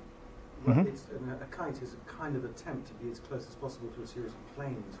kites? Well, a kite is a kind of attempt to be as close as possible to a series of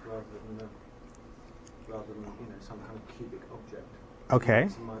planes rather than some kind of cubic object. Okay.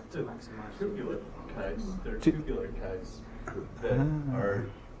 To maximize. Tubular kites. They're tubular kites that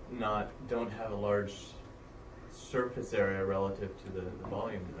don't have a large surface area relative to the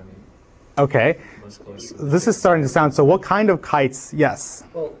volume. Okay. This is starting to sound. So what kind of kites? Yes.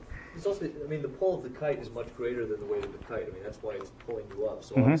 Well, it's also, the pull of the kite is much greater than the weight of the kite. That's why it's pulling you up.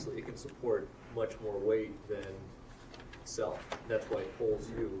 So obviously it can support much more weight than itself. That's why it pulls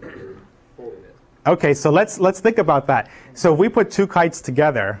you when you're pulling it. Okay, so let's think about that. So if we put two kites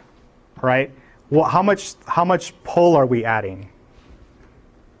together, right? Well, how much pull are we adding?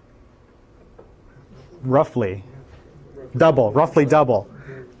 Roughly double.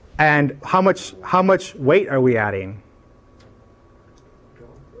 And how much weight are we adding?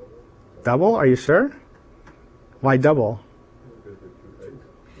 Double? Are you sure? Why double?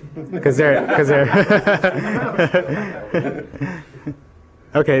 Because they're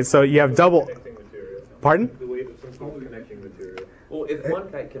okay, so you have double. Pardon? The weight of some connecting material. Well, if one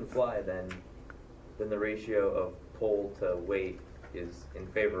kite can fly, then the ratio of pole to weight is in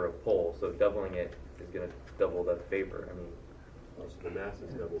favor of pole, so doubling it is going to double the favor. I mean, so the mass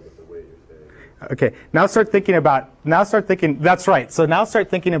is double with the weight, you're saying. Okay, now start thinking about, that's right. So now start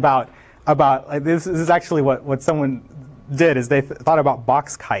thinking about like this is actually what someone did is they thought about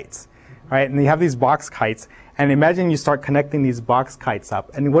box kites, right? And you have these box kites, and imagine you start connecting these box kites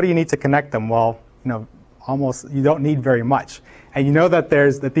up. And what do you need to connect them? Well, you don't need very much. And you know that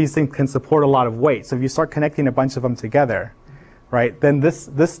these things can support a lot of weight. So if you start connecting a bunch of them together, right, then this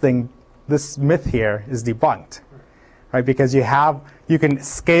myth here is debunked, right? Because you can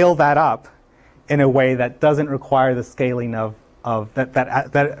scale that up in a way that doesn't require the scaling that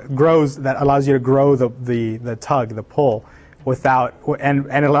allows you to grow the tug, the pull, without and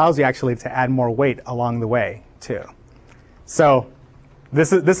it allows you actually to add more weight along the way too. So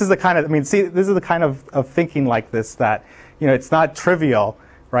this is the kind of this is the kind of thinking like this that it's not trivial,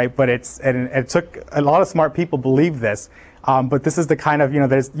 right? But it took a lot of smart people believe this. But this is the kind of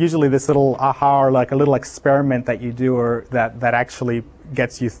there's usually this little aha or like a little experiment that you do or that actually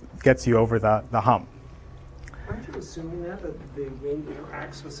gets you over the hump. Aren't you assuming that the wind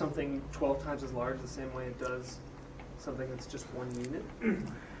interacts with something 12 times as large the same way it does something that's just 1 unit?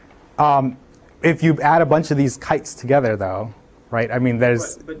 If you add a bunch of these kites together, though, right? I mean,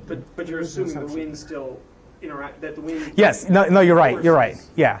 there's. But you're assuming the wind still interact that the wind. Yes. No. You're right. You're right.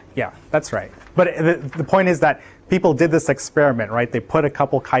 Yeah. That's right. But the point is that people did this experiment, right? They put a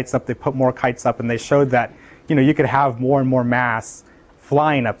couple kites up. They put more kites up, and they showed that you could have more and more mass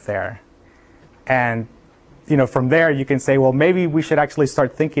flying up there, and from there you can say, well, maybe we should actually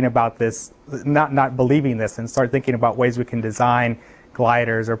start thinking about this, not believing this, and start thinking about ways we can design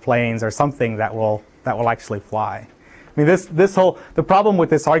gliders or planes or something that will actually fly. I mean, the problem with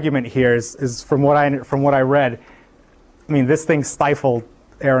this argument here is from what I read, I mean, this thing stifled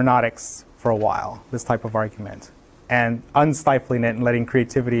aeronautics for a while, this type of argument, and unstifling it and letting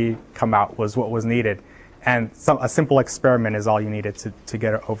creativity come out was what was needed, and a simple experiment is all you needed to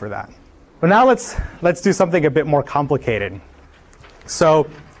get over that. But now let's do something a bit more complicated. So,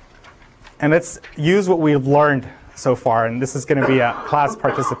 and let's use what we've learned so far, and this is going to be a class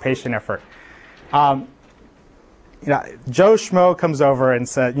participation effort. Joe Schmo comes over and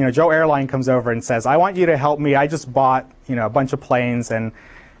says, Joe Airline comes over and says, I want you to help me. I just bought, a bunch of planes and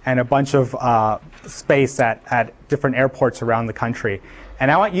a bunch of space at different airports around the country,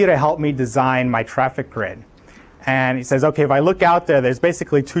 and I want you to help me design my traffic grid. And he says, okay, if I look out there, there's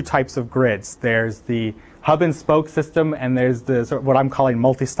basically two types of grids. There's the hub and spoke system, and there's what I'm calling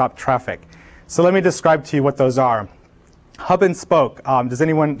multi-stop traffic. So let me describe to you what those are. Hub and spoke. Does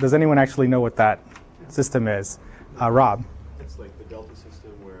anyone actually know what that system is? Rob. It's like the Delta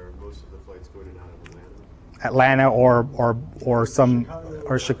system where most of the flights go in and out of Atlanta or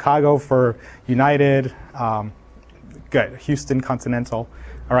Chicago for United. Good. Houston Continental.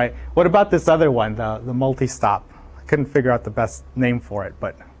 All right. What about this other one, the multi-stop? I couldn't figure out the best name for it,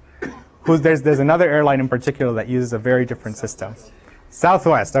 but there's another airline in particular that uses a very different system.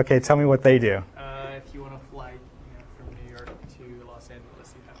 Southwest. Okay, tell me what they do. If you want to fly from New York to Los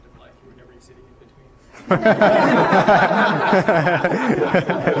Angeles, you have to fly through every city in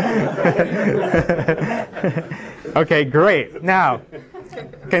between. Okay, great. Now,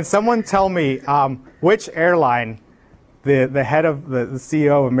 can someone tell me which airline the head of the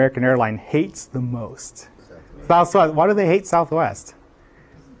CEO of American Airlines hates the most? Southwest. Why do they hate Southwest?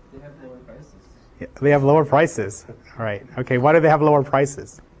 They have lower prices. Yeah, they have lower prices. All right. Okay. Why do they have lower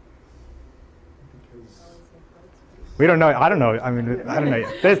prices? We don't know. I don't know. I mean, I don't know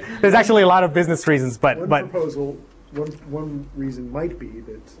yet. There's actually a lot of business reasons, but one reason might be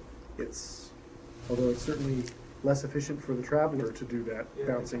that although it's certainly less efficient for the traveler to do that,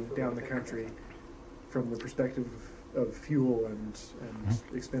 bouncing down the country from the perspective of fuel and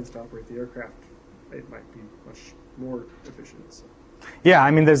expense to operate the aircraft, it might be much more efficient. So. Yeah,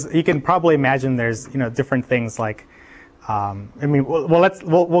 I mean, you can probably imagine there's different things like, I mean,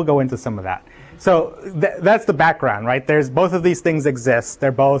 we'll go into some of that. So that's the background, right? There's both of these things exist.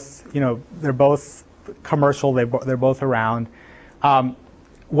 They're both commercial. They're both around.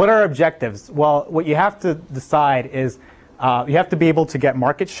 What are objectives? Well, what you have to decide is you have to be able to get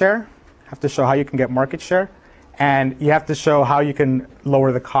market share. You have to show how you can get market share, and you have to show how you can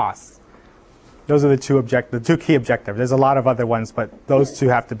lower the costs. Those are the two key objectives. There's a lot of other ones, but those two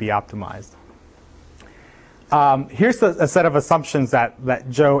have to be optimized. Here's a set of assumptions that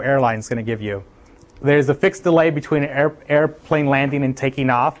Joe Airlines is going to give you. There's a fixed delay between an airplane landing and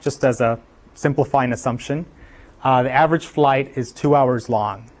taking off, just as a simplifying assumption. The average flight is 2 hours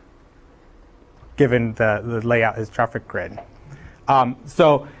long, given the layout is traffic grid.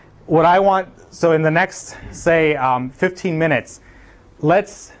 So what I want, so in the next, say, 15 minutes,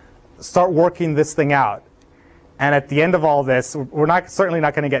 let's start working this thing out. And at the end of all this, we're certainly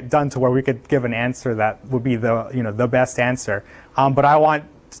not going to get done to where we could give an answer that would be the best answer. But I want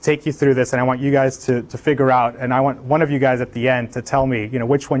to take you through this, and I want you guys to figure out, and I want one of you guys at the end to tell me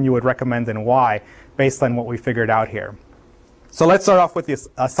which one you would recommend and why, based on what we figured out here. So let's start off with the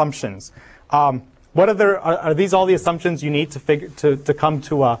assumptions. Are these all the assumptions you need to come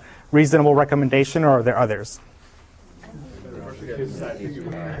to a reasonable recommendation, or are there others?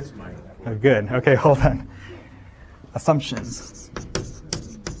 Oh, good. Okay, hold on. Assumptions.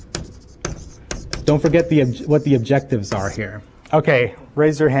 Don't forget what the objectives are here. Okay,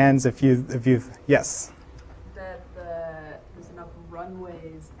 raise your hands if you've yes. That there's enough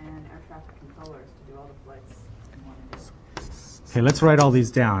runways and air traffic controllers to do all the flights you want to do. Okay, let's write all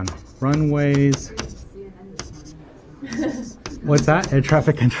these down. Runways. What's that? Air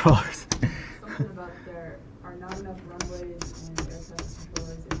traffic controllers. Something about there are not enough runways and air traffic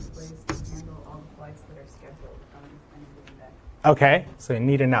controllers in place to handle all the flights that are scheduled on any given day. Okay, so you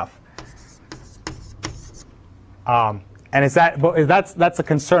need enough. And that's a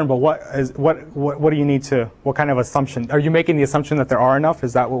concern, but what do you need to, what kind of assumption? Are you making the assumption that there are enough?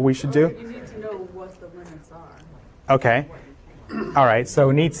 Is that what we should do? You need to know what the limits are. Okay. All right,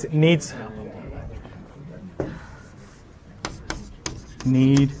 so need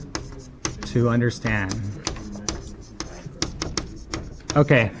to understand.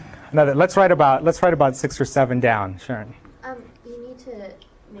 Okay, let's write about 6 or 7 down, Sharon. You need to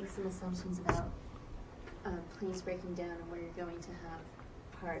make some assumptions about planes breaking down and where you're going to have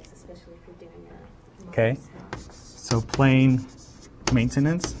parts, especially if you're doing a okay. So plane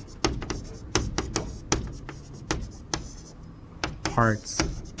maintenance, parts,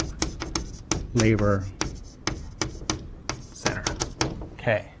 labor center.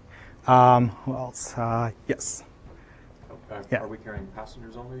 Okay. Who else? Yes. Are we carrying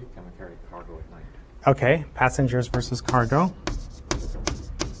passengers only? Can we carry cargo at night? Okay, passengers versus cargo.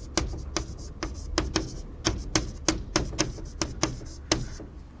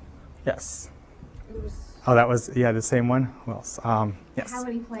 Yes. Oh, that was, the same one. Who else? Yes. How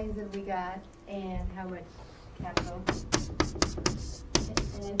many planes have we got, and how much capital?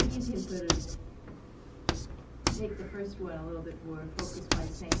 And I think you can sort of make the first one a little bit more focused by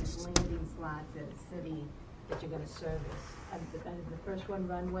saying it's landing slots at a city that you're going to service. The first one,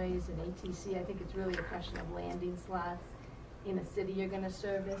 runways and ATC, I think it's really a question of landing slots in a city you're going to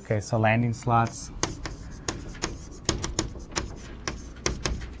service. Okay, so landing slots.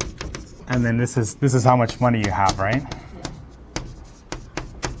 And then this is how much money you have, right?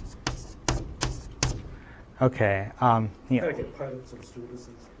 Okay. Yeah. Pilots and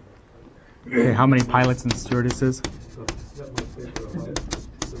stewardesses. Okay, how many pilots and stewardesses?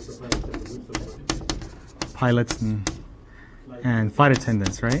 Pilots and flight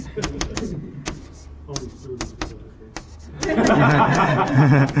attendants, right?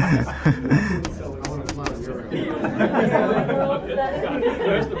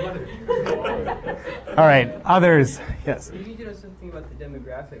 All right, others, yes. You need to know something about the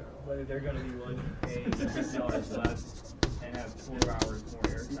demographic, whether they're going to be willing to pay $6 less and have 4 hours more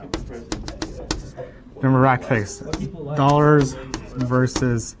air travel. Demographics, dollars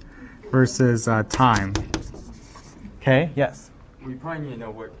versus time. Okay, yes. We probably need to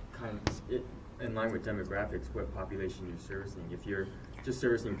know what kind of, in line with demographics, what population you're servicing. If you're just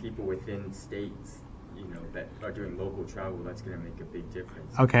servicing people within states, that are doing local travel, that's going to make a big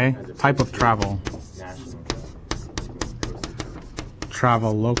difference. Okay, type of travel. National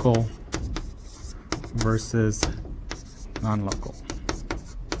travel, local versus non-local.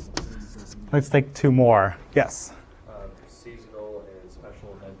 Let's take 2 more. Yes. Seasonal and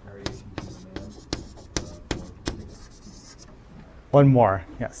special event demand. 1 more.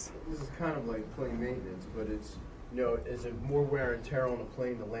 Yes. This is kind of like plane maintenance, but it's, is it more wear and tear on a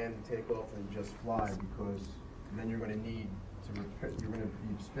plane to land and take off than just fly? Because then you're going to need to repair, you're going to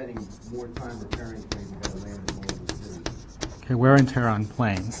be spending more time repairing planes and got to land them all over the city. Okay, wear and tear on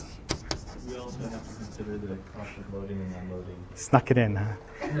planes. We also have to consider the cost of loading and unloading. Snuck it in, huh?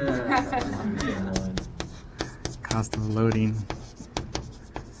 Cost of loading,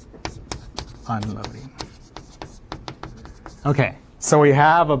 unloading. Okay, so we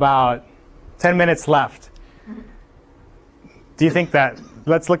have about 10 minutes left. Do you think that,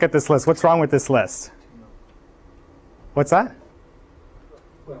 let's look at this list. What's wrong with this list? What's that?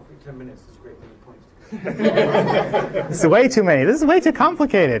 Well, for 10 minutes, there's a great many points. This is way too many. This is way too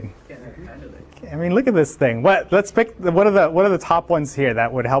complicated. I mean, look at this thing. Let's pick what are the top ones here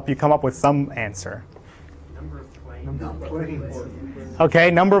that would help you come up with some answer. Number of planes.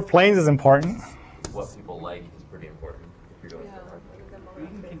 Okay, number of planes is important. What people like is pretty important if you're going for hard You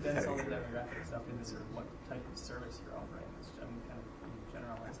can condense all the demographics up into sort of what type of service you're offering. I'm kind of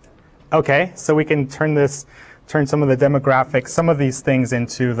generalize that. Okay, so we can turn some of the demographics, some of these things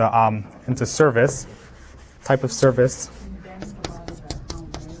into the into service, type of service.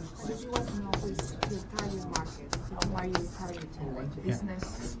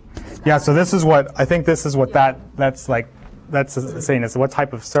 Yeah, so this is what I think. This is what that's saying is what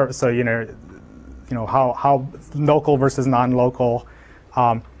type of service. So you know how local versus non-local,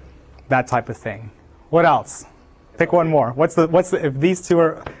 that type of thing. What else? Pick one more. What's the if these two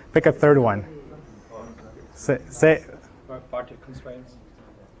are, pick a third one. Say. Budget constraints.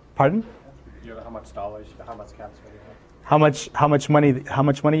 Pardon? You know how much dollars, how much caps you have. How much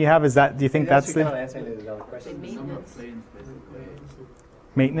money you have? Is that? Do you think that's the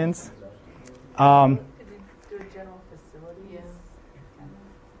maintenance?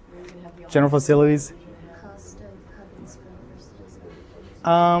 General facilities.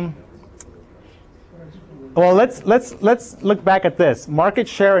 Well, let's look back at this. Market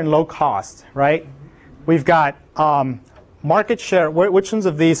share and low cost, right? We've got market share. Which ones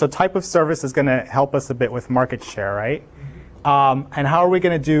of these? So type of service is going to help us a bit with market share, right? And how are we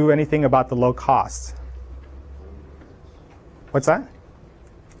going to do anything about the low cost? What's that?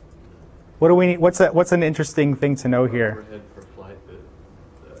 What do we need? What's an interesting thing to know here? Overhead per flight,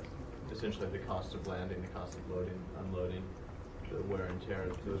 essentially the cost of landing, the cost of loading, unloading, the wear and tear.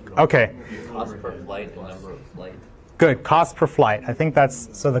 Okay. Cost per flight, the number of flights. Good. Cost per flight. I think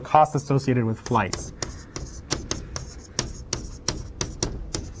that's so the cost associated with flights.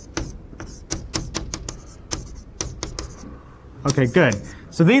 Okay, good.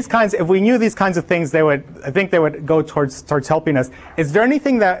 So these kinds, if we knew these kinds of things, I think they would go towards helping us. Is there any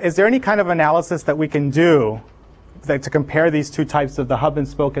kind of analysis that we can do to compare these two types of the hub and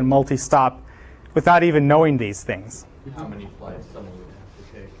spoke and multi-stop without even knowing these things? How many flights someone would have to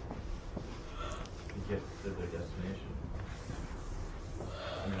take to get to their destination?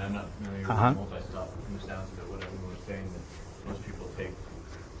 I mean, I'm not familiar with multi-stop from the sounds of it. What everyone was saying that most people take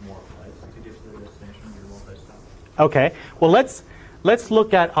more flights to get to their destination than multi-stop. Okay. Well, let's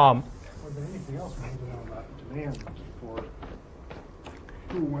look at. More than anything else, we need to know about demand for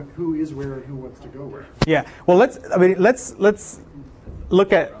who is where and who wants to go where. Yeah. Well, let's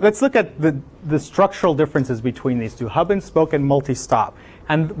look at the structural differences between these two, hub and spoke and multi-stop.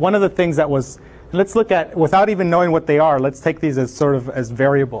 And one of the things that was, let's look at, without even knowing what they are, let's take these as sort of as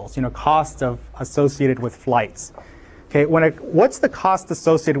variables. You know, cost associated with flights. Okay. What's the cost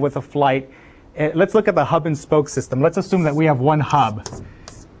associated with a flight? Let's look at the hub and spoke system. Let's assume that we have one hub.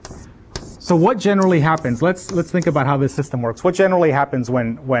 So what generally happens? Let's think about how this system works. What generally happens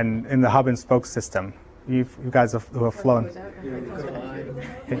when in the hub and spoke system? You guys who have flown.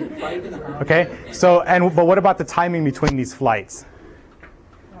 Okay. So but what about the timing between these flights?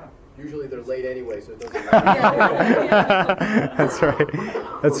 Usually they're late anyway, so it doesn't matter. That's right.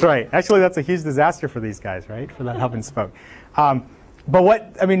 That's right. Actually, that's a huge disaster for these guys, right? For that hub and spoke. But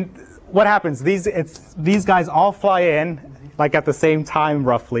what happens? These guys all fly in like at the same time,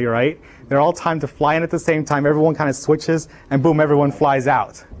 roughly, right? They're all timed to fly in at the same time. Everyone kind of switches, and boom, everyone flies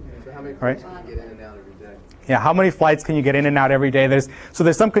out. So how many right? flights can you get in and out every day? Yeah, how many flights can you get in and out every day? There's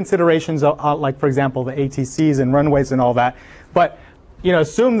some considerations, like for example, the ATCs and runways and all that. But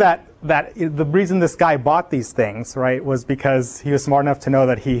assume that the reason this guy bought these things, right, was because he was smart enough to know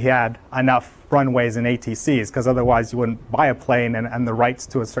that he had enough runways and ATCs, because otherwise you wouldn't buy a plane and the rights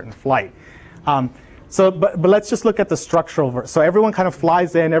to a certain flight. But let's just look at the structural. So everyone kind of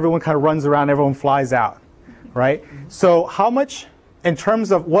flies in, everyone kind of runs around, everyone flies out, right? So how much, in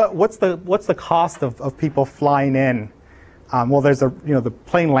terms of what's the cost of people flying in? Well, there's the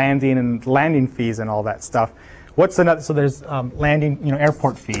plane landing and landing fees and all that stuff. What's another? So there's landing,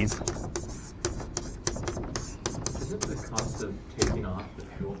 airport fees. Isn't the cost of taking off the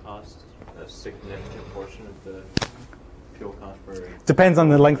fuel cost a significant portion of the fuel cost for? Depends on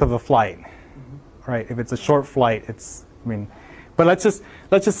the length of the flight, right? If it's a short flight, but let's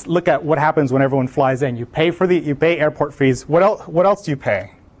just look at what happens when everyone flies in. You pay airport fees. What else do you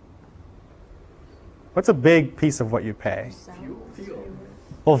pay? What's a big piece of what you pay? Fuel.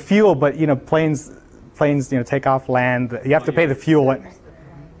 Well, fuel, but planes, take off, land. You have to pay the fuel.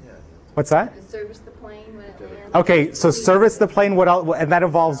 What's that? Service the plane when it lands. Okay, so service the plane. What else? And that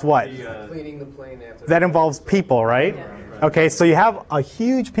involves what? Cleaning the plane after. That involves people, right? Okay, so you have a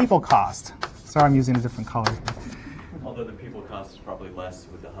huge people cost. Sorry, I'm using a different color. Although the people cost is probably less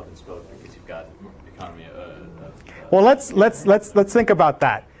with the hub and spoke because you've got economy. Well, let's think about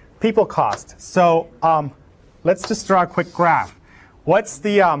that. People cost. So let's just draw a quick graph. what's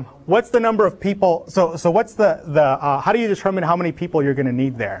the number of people? So what's the how do you determine how many people you're going to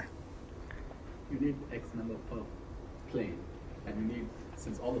need there? You need X number per plane, and you need,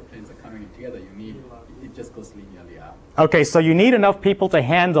 since all the planes are coming in together, you need, it just goes linearly out. Okay, so you need enough people to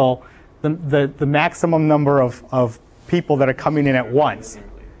handle the maximum number of people that are coming in at once.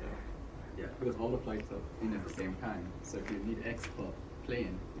 Yeah, because all the flights are in at the same time. So if you need X per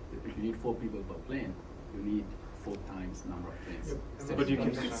plane, if you need 4 people per plane, you need 4 times the number of planes. But you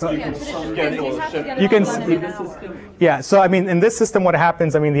can Yeah, so I mean, in this system, what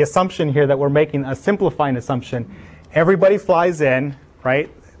happens, I mean, the assumption here that we're making, a simplifying assumption, everybody flies in, right?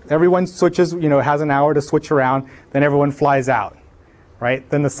 Everyone switches, has an hour to switch around, then everyone flies out, right?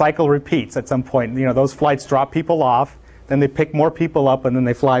 Then the cycle repeats at some point. Those flights drop people off, then they pick more people up, and then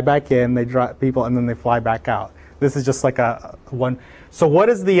they fly back in, they drop people, and then they fly back out. This is just like a one. So what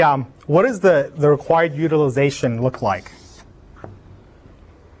is the required utilization look like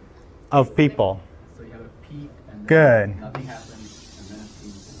of people? So you have a peak, and then nothing happens, and then a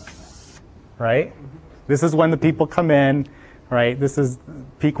peak. Right? This is when the people come in, right? This is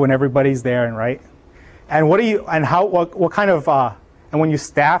peak when everybody's there, and right? And what kind of and when you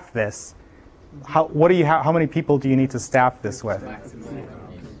staff this, how many people do you need to staff this with? You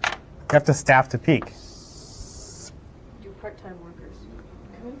have to staff to peak. Do part-time workers.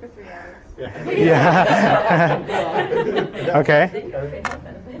 Come in for 3 hours. Yeah. Okay.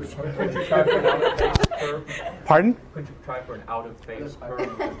 Could you try for an out-of-phase curve? Pardon? Could you try for an out-of-phase curve to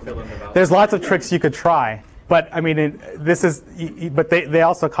fill in the value? There's lots of tricks you could try, but I mean, but they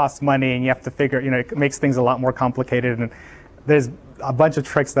also cost money, and you have to figure. It makes things a lot more complicated, and there's a bunch of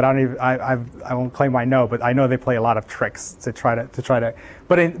tricks that I won't claim I know, but I know they play a lot of tricks to try to.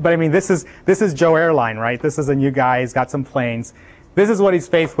 But I mean, this is Joe Airline, right? This is a new guy. He's got some planes. This is what he's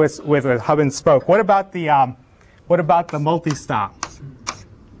faced with hub and spoke. What about the multi-stop?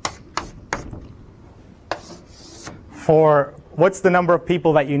 For what's the number of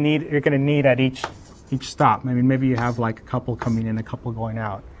people that you're going to need at each stop? I mean, maybe you have like a couple coming in, a couple going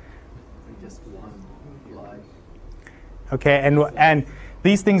out. Just one fly. Okay, and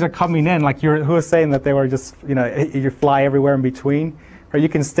these things are coming in, like who was saying that they were just, you fly everywhere in between, or you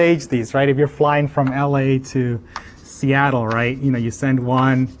can stage these, right? If you're flying from LA to Seattle, right? You send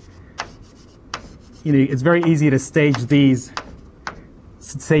one. It's very easy to stage these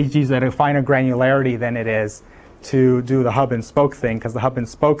at a finer granularity than it is to do the hub and spoke thing, because the hub and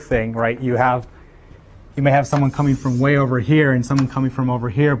spoke thing, right? You may have someone coming from way over here and someone coming from over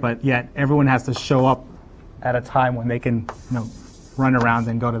here, but yet everyone has to show up at a time when they can, run around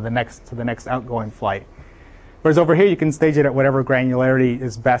and go to the next outgoing flight. Whereas over here, you can stage it at whatever granularity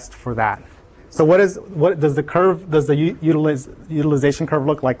is best for that. So what does the utilization curve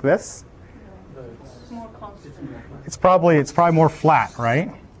look like this? More constant. It's probably more flat,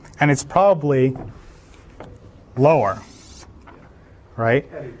 right? And it's probably lower, right?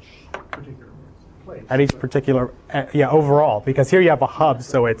 At each particular overall, because here you have a hub,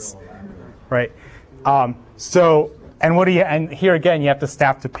 so it's right. And here again you have to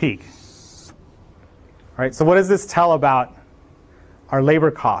staff to peak. Right. So what does this tell about our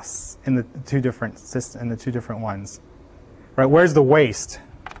labor costs in the two different systems, in the two different ones? Right. Where's the waste?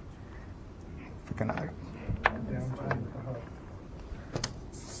 All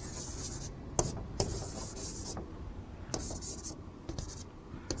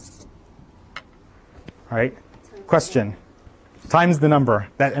right. Question. Times the number.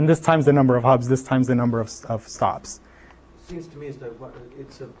 And this times the number of hubs, this times the number of stops. Seems to me as though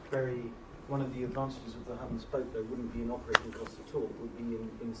it's one of the advantages of the hub and spoke, though, wouldn't be in operating costs at all. It would be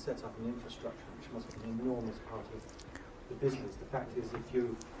in setup and infrastructure, which must be an enormous part of the business. The fact is, if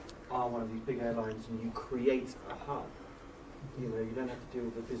you are one of these big airlines and you create a hub, you don't have to deal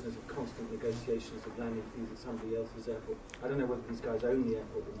with the business of constant negotiations of landing fees at somebody else's airport. I don't know whether these guys own the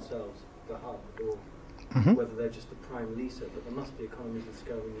airport themselves, the hub, or whether they're just a prime leaser, but there must be economies of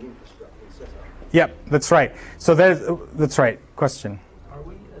scale in the infrastructure and setup. Yep, that's right. So that's right. Question. Are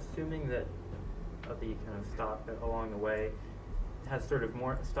we assuming that the kind of stop along the way has sort of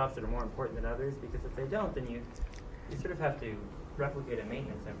more stops that are more important than others? Because if they don't, then you sort of have to replicate a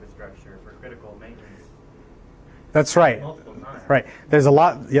maintenance infrastructure for critical maintenance. That's right. Multiple times. Right. There's a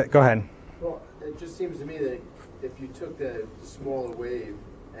lot. Yeah, go ahead. Well, it just seems to me that if you took the smaller wave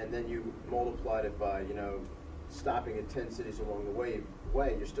and then you multiplied it by, stopping at 10 cities along the way,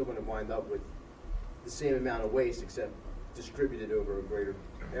 you're still going to wind up with the same amount of waste, except distributed over a greater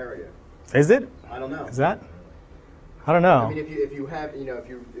area. Is it? I don't know. Is that? I don't know. I mean, if you have, if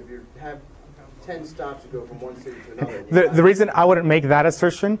you have 10 stops to go from one city to another. The reason I wouldn't make that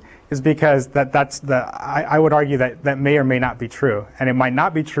assertion is because I would argue that may or may not be true. And it might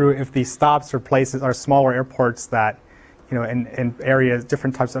not be true if these stops or places are smaller airports that, in areas,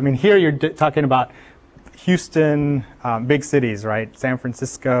 different types. I mean, here you're talking about Houston, big cities, right? San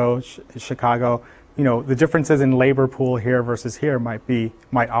Francisco, Chicago. The differences in labor pool here versus here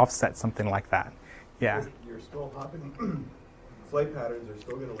might offset something like that. Yeah. You're still hopping. Flight patterns are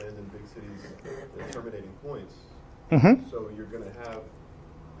still going to land in big cities at terminating points. Mm-hmm. So you're going to have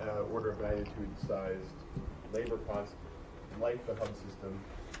order of magnitude sized labor costs like the hub system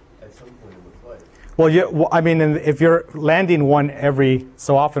at some point in the flight. Well, I mean, if you're landing one every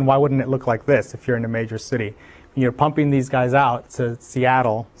so often, why wouldn't it look like this if you're in a major city? You're pumping these guys out to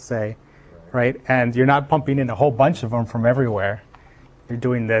Seattle, say, right? And you're not pumping in a whole bunch of them from everywhere. You're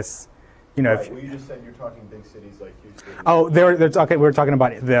doing this, Right. Well, you just said you're talking big cities like Houston. Oh, we're talking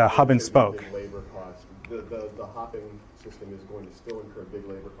about the hub and spoke. Big labor costs. The hopping system is going to still incur big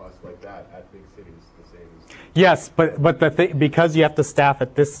labor costs like that at big cities, the same as. Yes, but because you have to staff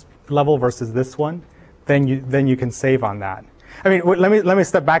at this level versus this one, then you can save on that. I mean, let me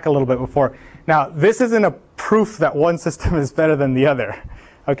step back a little bit before. Now, this isn't a proof that one system is better than the other.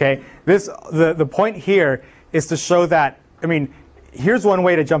 Okay, the point here is to show that. I mean, here's one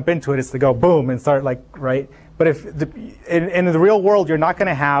way to jump into it is to go boom and start right. But if in the real world, you're not going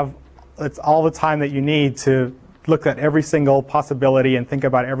to have all the time that you need to look at every single possibility and think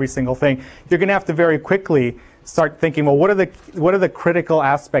about every single thing. You're going to have to very quickly start thinking, well, what are the critical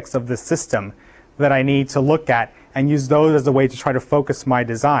aspects of this system that I need to look at and use those as a way to try to focus my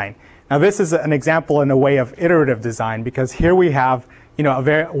design. Now, this is an example in a way of iterative design because here we have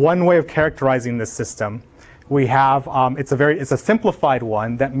one way of characterizing this system. We have it's a simplified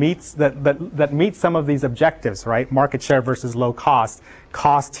one that meets some of these objectives, right? Market share versus low cost.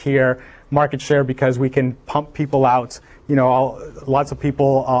 Cost here, market share because we can pump people out, lots of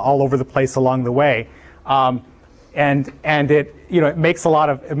people all over the place along the way, and it makes a lot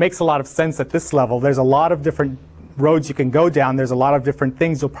of sense at this level. There's a lot of different roads you can go down. There's a lot of different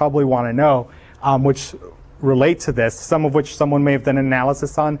things you'll probably want to know, which relate to this. Some of which someone may have done an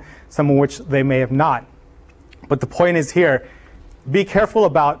analysis on, some of which they may have not. But the point is here, be careful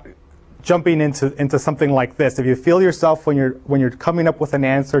about jumping into something like this. If you feel yourself when you're coming up with an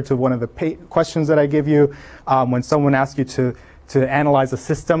answer to one of the questions that I give you, when someone asks you to analyze a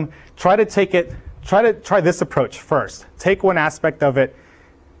system, try to this approach first. Take one aspect of it,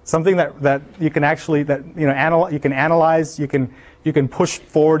 something that you can actually you can analyze, you can push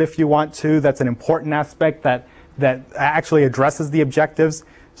forward if you want to. That's an important aspect that actually addresses the objectives.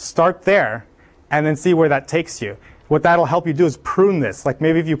 Start there. And then see where that takes you. What that'll help you do is prune this. Like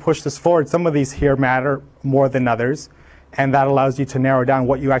maybe if you push this forward, some of these here matter more than others, and that allows you to narrow down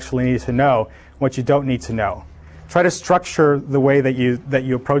what you actually need to know, what you don't need to know. Try to structure the way that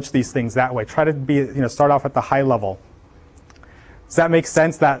you approach these things that way. Try to start off at the high level. Does that make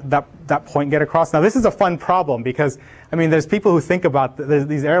sense? That point get across? Now this is a fun problem because there's people who think about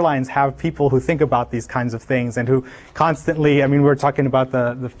these airlines have people who think about these kinds of things and who constantly. We're talking about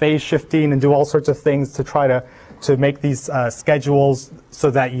the phase shifting and do all sorts of things to try to make these schedules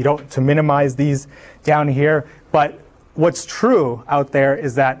so that to minimize these down here. But what's true out there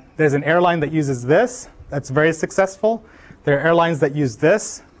is that there's an airline that uses this that's very successful. There are airlines that use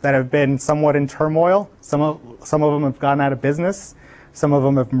this that have been somewhat in turmoil. Some of them have gone out of business. Some of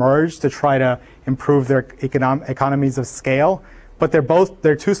them have merged to try to improve their economies of scale. But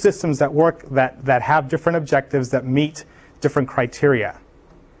they're two systems that work that have different objectives that meet different criteria.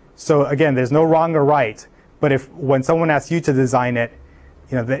 So again, there's no wrong or right. But when someone asks you to design it,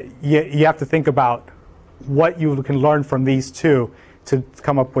 you have to think about what you can learn from these two to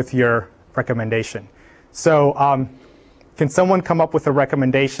come up with your recommendation. So can someone come up with a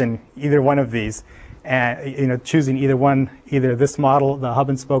recommendation, either one of these? And choosing either this model, the hub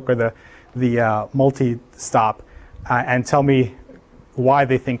and spoke, or the multi-stop, and tell me why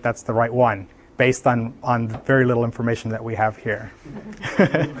they think that's the right one, based on very little information that we have here.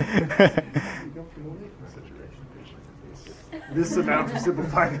 This is about to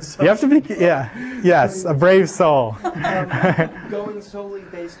simplify this. You have to be, yes, a brave soul. Going solely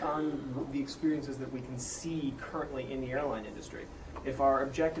based on the experiences that we can see currently in the airline industry. If our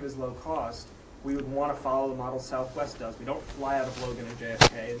objective is low cost, we would want to follow the model Southwest does. We don't fly out of Logan and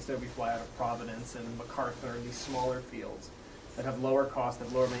JFK. Instead, we fly out of Providence and MacArthur and these smaller fields that have lower cost,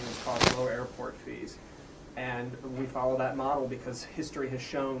 have lower maintenance costs, lower airport fees. And we follow that model because history has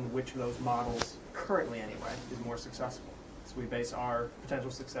shown which of those models, currently anyway, is more successful. So we base our potential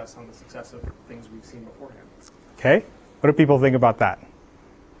success on the success of things we've seen beforehand. Okay. What do people think about that?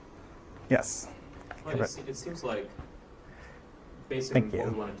 Yes. Well, it seems like basing Thank what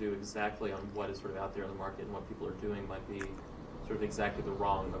you. we want to do exactly on what is sort of out there in the market and what people are doing might be sort of exactly the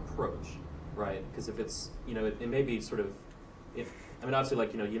wrong approach, right? Because if it's, it may be sort of, obviously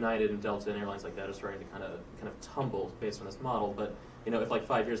like, United and Delta and airlines like that are starting to kind of tumble based on this model, but if like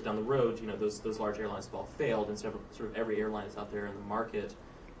 5 years down the road, those large airlines have all failed and sort of every airline is out there in the market,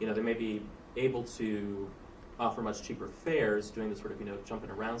 they may be able to offer much cheaper fares doing this sort of, jumping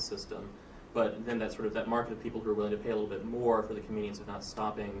around system, but then that market of people who are willing to pay a little bit more for the convenience of not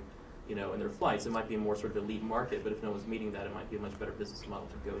stopping, in their flights, it might be a more sort of elite market, but if no one's meeting that, it might be a much better business model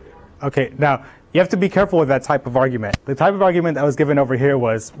to go there. Okay, now you have to be careful with that type of argument. The type of argument that was given over here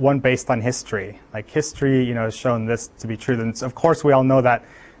was one based on history. Like history, has shown this to be true. And of course, we all know that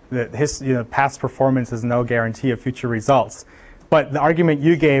past performance is no guarantee of future results. But the argument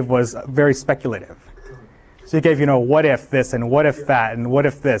you gave was very speculative. So you gave, what if this and what if that and what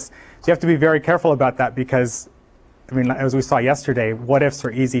if this. So you have to be very careful about that because, as we saw yesterday, what ifs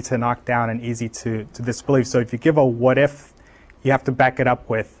are easy to knock down and easy to disbelieve. So if you give a what if, you have to back it up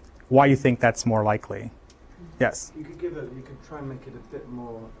with why you think that's more likely. Yes? You could try and make it a bit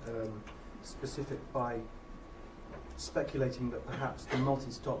more specific by speculating that perhaps the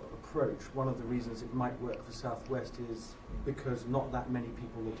multi-stop approach, one of the reasons it might work for Southwest is because not that many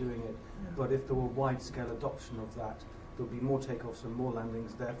people are doing it. But if there were wide-scale adoption of that, there'll be more takeoffs and more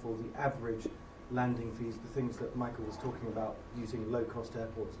landings, therefore the average landing fees, the things that Michael was talking about, using low-cost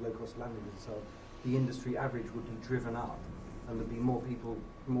airports, low-cost landings and so on, the industry average would be driven up and there'd be more people,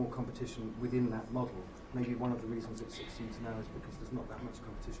 more competition within that model. Maybe one of the reasons it succeeds now is because there's not that much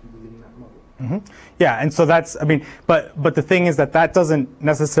competition within that model. Mm-hmm. Yeah, and so that's, but the thing is that doesn't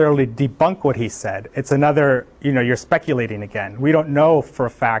necessarily debunk what he said. It's another, you're speculating again. We don't know for a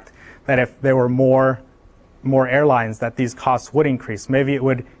fact that if there were more airlines that these costs would increase. Maybe it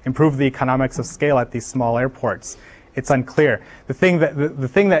would improve the economics of scale at these small airports. It's unclear. The thing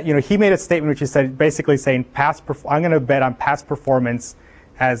that he made a statement which he said basically saying I'm going to bet on past performance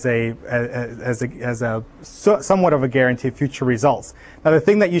as a somewhat of a guarantee of future results. Now the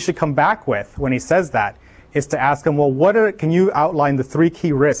thing that you should come back with when he says that is to ask him, well, can you outline the 3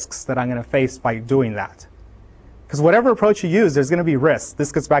 key risks that I'm going to face by doing that? Because whatever approach you use, there's going to be risks.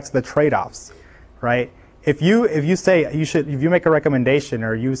 This gets back to the trade-offs, right? If you make a recommendation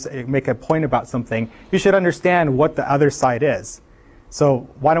or you make a point about something, you should understand what the other side is. So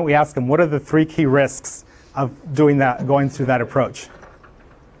why don't we ask them, what are the 3 key risks of doing that, going through that approach?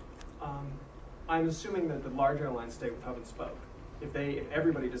 I'm assuming that the large airlines stay with hub and spoke. If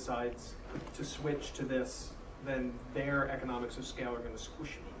everybody decides to switch to this, then their economics of scale are going to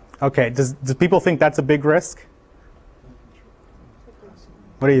squish me. Okay, do people think that's a big risk?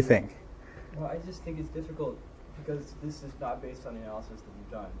 What do you think? Well, I just think it's difficult because this is not based on the analysis that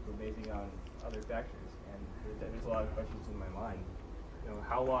we've done. We're basing on other factors, and there's a lot of questions in my mind.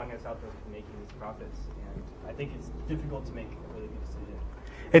 How long has Southwest been making these profits? And I think it's difficult to make a really good decision.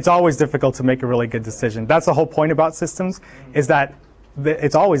 It's always difficult to make a really good decision. That's the whole point about systems, is that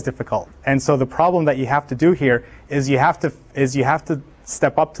it's always difficult. And so the problem that you have to do here is you have to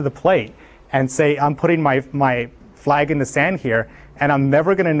step up to the plate and say, I'm putting my flag in the sand here, and I'm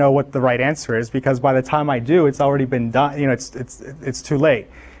never going to know what the right answer is because by the time I do, it's already been done. It's too late.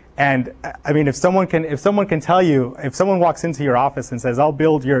 And if someone can tell you, if someone walks into your office and says, I'll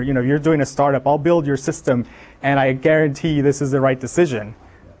build you're doing a startup, I'll build your system, and I guarantee you this is the right decision.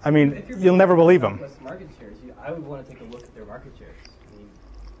 You'll never believe them. Market shares, I would want to take a look at their market shares.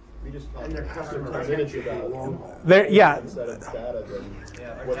 We just and their customer percentage about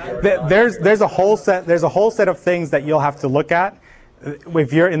there's a whole set of things that you'll have to look at.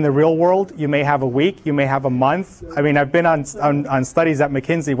 If you're in the real world, you may have a week, you may have a month. I've been on studies at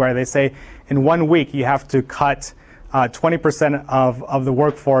McKinsey where they say in 1 week you have to cut 20% of the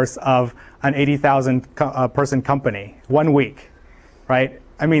workforce of an 80,000 person company. 1 week, right?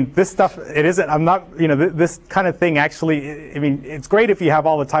 This stuff, it isn't, this kind of thing actually, it's great if you have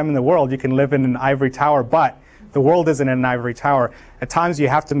all the time in the world, you can live in an ivory tower, but the world isn't an ivory tower. At times you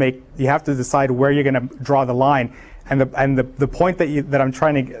have to decide where you're going to draw the line. And the point that I'm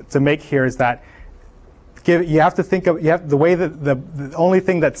trying to make here is that you have to think of, the way that the only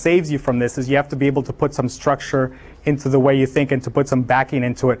thing that saves you from this is you have to be able to put some structure into the way you think and to put some backing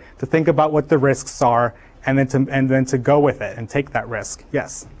into it, to think about what the risks are, and then to go with it and take that risk.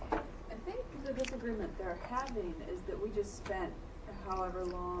 Yes? I think the disagreement they're having is that we just spent however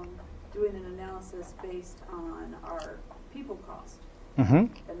long doing an analysis based on our people cost.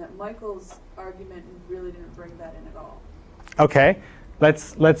 Mm-hmm. And that Michael's argument really didn't bring that in at all. Okay,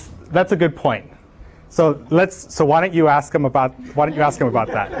 that's a good point. So why don't you ask him about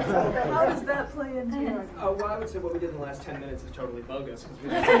that? well, I would say what we did in the last 10 minutes is totally bogus.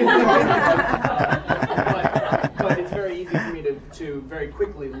 But it's very easy for me to very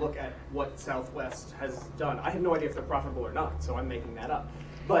quickly look at what Southwest has done. I have no idea if they're profitable or not, so I'm making that up.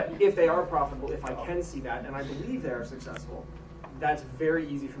 But if they are profitable, if I can see that, and I believe they are successful, that's very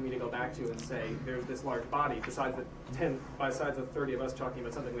easy for me to go back to and say, there's this large body, besides the 30 of us talking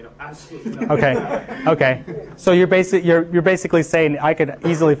about something we know absolutely nothing about. Okay. So you're basically saying I could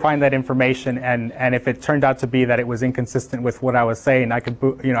easily find that information, and if it turned out to be that it was inconsistent with what I was saying, I could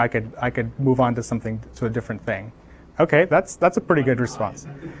move on to a different thing. Okay, that's a pretty good response.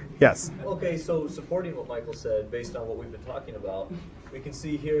 Yes. Okay, so supporting what Michael said, based on what we've been talking about, we can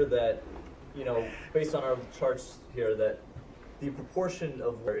see here that, based on our charts here, that the proportion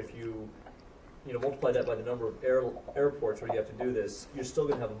of where if you multiply that by the number of airports where you have to do this, you're still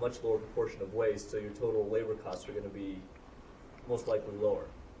going to have a much lower proportion of waste, so your total labor costs are going to be most likely lower.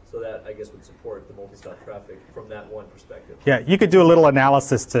 So that, I guess, would support the multi-stop traffic from that one perspective. Yeah, you could do a little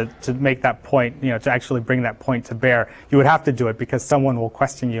analysis to make that point, to actually bring that point to bear. You would have to do it because someone will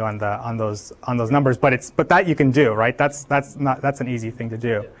question you on those numbers, but that you can do, right? That's an easy thing to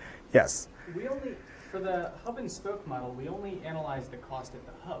do. Yeah. Yes. For the hub and spoke model, we only analyze the cost at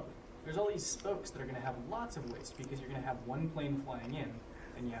the hub. There's all these spokes that are going to have lots of waste because you're going to have one plane flying in,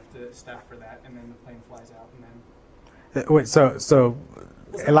 and you have to staff for that, and then the plane flies out, and then... Wait, so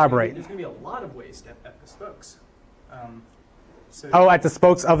elaborate. There's going to be a lot of waste at the spokes. At the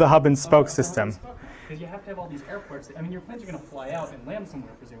spokes of the hub and spoke system. Because you have to have all these airports. I mean, your planes are going to fly out and land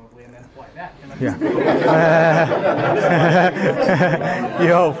somewhere, presumably, and then fly back. Yeah.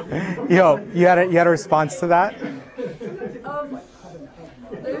 You had a response to that?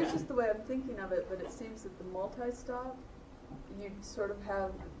 There's just the way I'm thinking of it, but it seems that the multi-stop, you sort of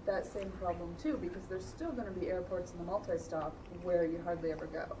have that same problem too, because there's still going to be airports in the multi-stop where you hardly ever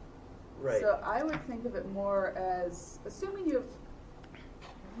go. Right. So I would think of it more as, assuming you have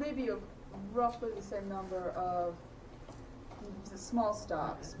roughly the same number of small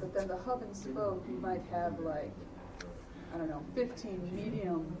stops, but then the hub and spoke, you might have 15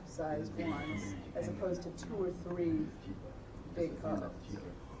 medium-sized ones, as opposed to 2 or 3 big hubs.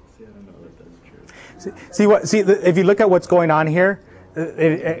 If you look at what's going on here,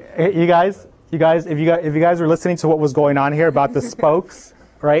 you guys, if you guys were listening to what was going on here about the spokes,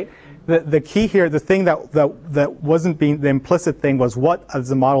 right? The key here, the thing that wasn't being, the implicit thing was what is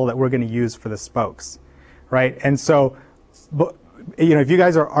the model that we're going to use for the spokes, right? And so, if you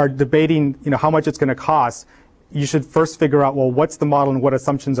guys are debating, how much it's going to cost, you should first figure out, well, what's the model and what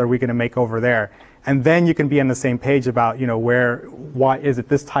assumptions are we going to make over there? And then you can be on the same page about, why is it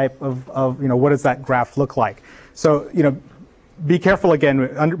this type of what does that graph look like? So, be careful again.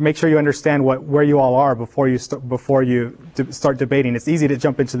 Make sure you understand where you all are before you start debating. It's easy to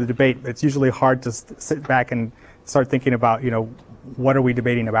jump into the debate. It's usually hard to sit back and start thinking about, what are we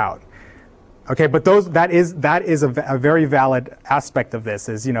debating about? Okay, but that is a very valid aspect of this.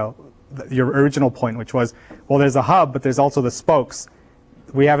 Is your original point, which was, well, there's a hub, but there's also the spokes.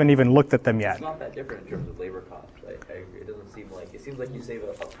 We haven't even looked at them yet. It's not that different in terms of labor costs. I agree. It doesn't seem like, it seems like you save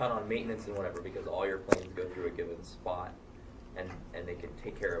a ton on maintenance and whatever because all your planes go through a given spot and they can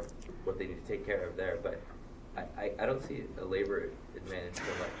take care of what they need to take care of there. But I don't see a labor advantage so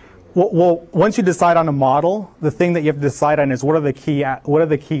much. Well, once you decide on a model, the thing that you have to decide on is what are the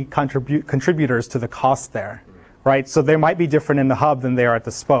key contributors to the cost there, right? So they might be different in the hub than they are at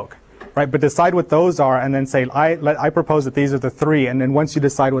the spoke. Right, but decide what those are, and then say, I propose that these are the 3, and then once you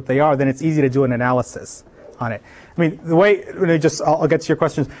decide what they are, then it's easy to do an analysis on it. I mean, the way, I'll get to your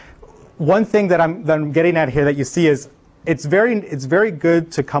questions. One thing that I'm getting at here that you see is, it's very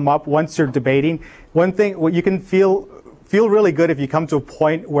good to come up once you're debating. One thing, you can feel really good if you come to a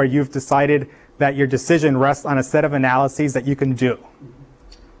point where you've decided that your decision rests on a set of analyses that you can do,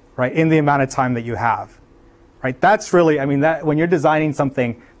 right, in the amount of time that you have, right? That's really, that when you're designing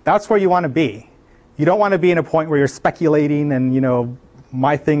something, that's where you want to be. You don't want to be in a point where you're speculating and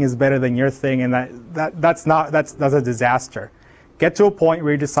my thing is better than your thing, and that's a disaster. Get to a point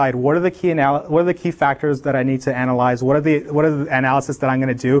where you decide what are the key factors that I need to analyze, what are the analysis that I'm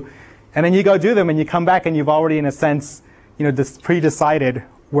going to do, and then you go do them and you come back and you've already in a sense pre-decided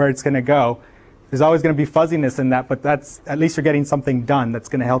where it's going to go. There's always going to be fuzziness in that, but that's at least you're getting something done that's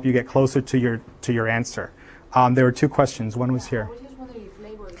going to help you get closer to your answer. There were 2 questions. One was here.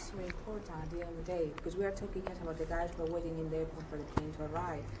 Because we are talking just about the guys who are waiting in the airport for the plane to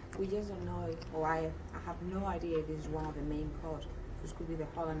arrive. We just don't know, or I have no idea if this is one of the main causes This could be the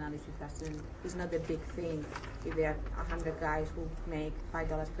whole analysis. It's not the big thing. If there are 100 guys who make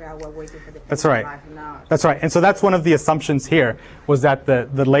 $5 per hour waiting for the That's person right. to arrive an hour. That's right. And so that's one of the assumptions here, was that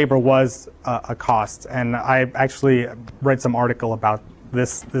the labor was a cost. And I actually read some article about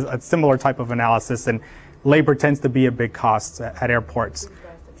this a similar type of analysis, and labor tends to be a big cost at airports.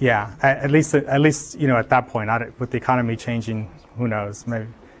 Yeah, at least you know, at that point. With the economy changing, who knows? Maybe.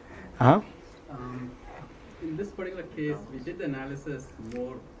 In this particular case, we did the analysis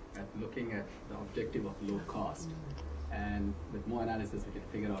more at looking at the objective of low cost, and with more analysis, we can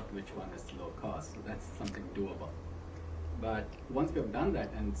figure out which one is low cost. So that's something doable. But once we have done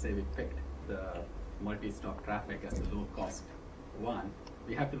that, and say we picked the multi-stop traffic as the low cost one,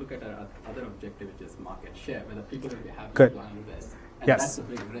 we have to look at our other objective, which is market share, whether people will be happy to plan this. And that's a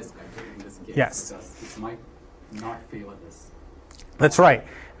big risk, I think, in this case, because it might not favor this. That's right.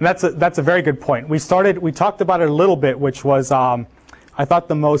 And that's a very good point. We talked about it a little bit, which was, I thought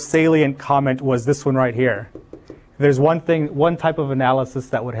the most salient comment was this one right here. There's one type of analysis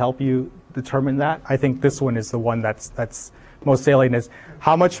that would help you determine that. I think this one is the one that's most salient, is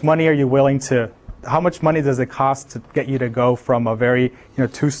how much money are you willing to, how much money does it cost to get you to go from a very,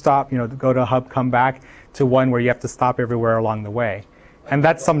 two-stop, to go to a hub, come back, to one where you have to stop everywhere along the way. And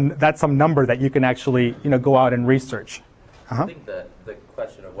that's some number that you can actually, go out and research. I think the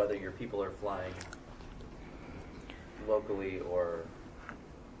question of whether your people are flying locally or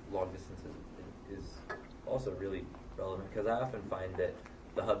long distances is also really relevant, because I often find that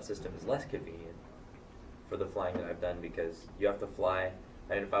the hub system is less convenient for the flying that I've done, because you have to fly,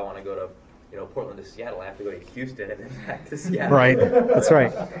 and if I want to go to Portland to Seattle, I have to go to Houston and then back to Seattle. Right, that's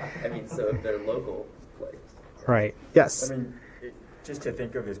right. I mean, so if they're local flights. Right, yes. I mean, just to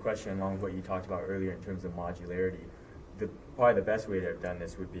think of this question along with what you talked about earlier in terms of modularity, probably the best way to have done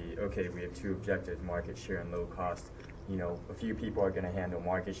this would be, okay, we have two objectives, market share and low cost. A few people are going to handle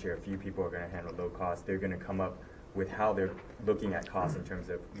market share, a few people are going to handle low cost. They're going to come up with how they're looking at costs in terms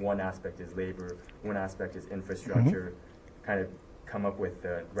of one aspect is labor, one aspect is infrastructure, kind of come up with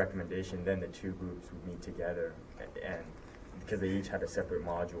the recommendation, then the two groups would meet together, and because they each had a separate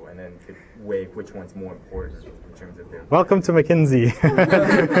module, and then could weigh which one's more important in terms of their... Welcome to McKinsey.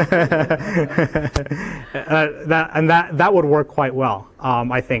 that would work quite well,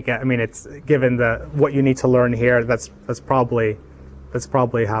 I think. I mean, it's given what you need to learn here. That's probably how that's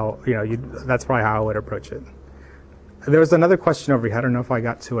probably how I would approach it. There was another question over here. I don't know if I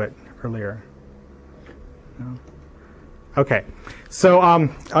got to it earlier. No? Okay, so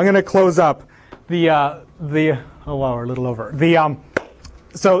I'm going to close up oh wow, we're a little over.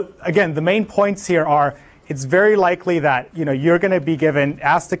 So again, the main points here are, it's very likely that you're going to be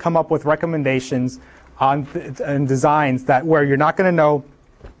asked to come up with recommendations and designs where you're not going to know,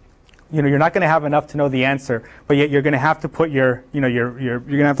 you're not going to have enough to know the answer, but yet you're going to have to put you're going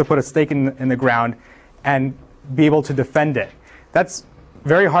to have to put a stake in the ground and be able to defend it. That's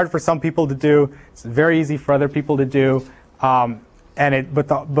very hard for some people to do. It's very easy for other people to do. But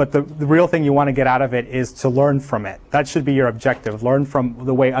the real thing you want to get out of it is to learn from it. That should be your objective. Learn from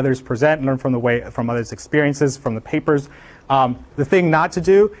the way others present, learn from others' experiences, from the papers. The thing not to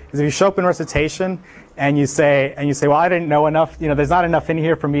do is, if you show up in recitation and you say, well, I didn't know enough, there's not enough in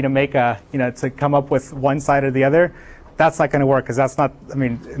here for me to make to come up with one side or the other. That's not going to work, because that's not,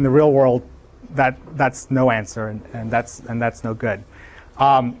 in the real world, that's no answer, and that's no good.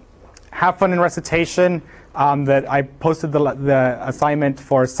 Have fun in recitation. That I posted the assignment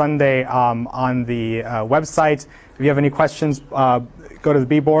for Sunday on the website. If you have any questions, go to the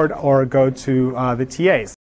B board or go to the TAs.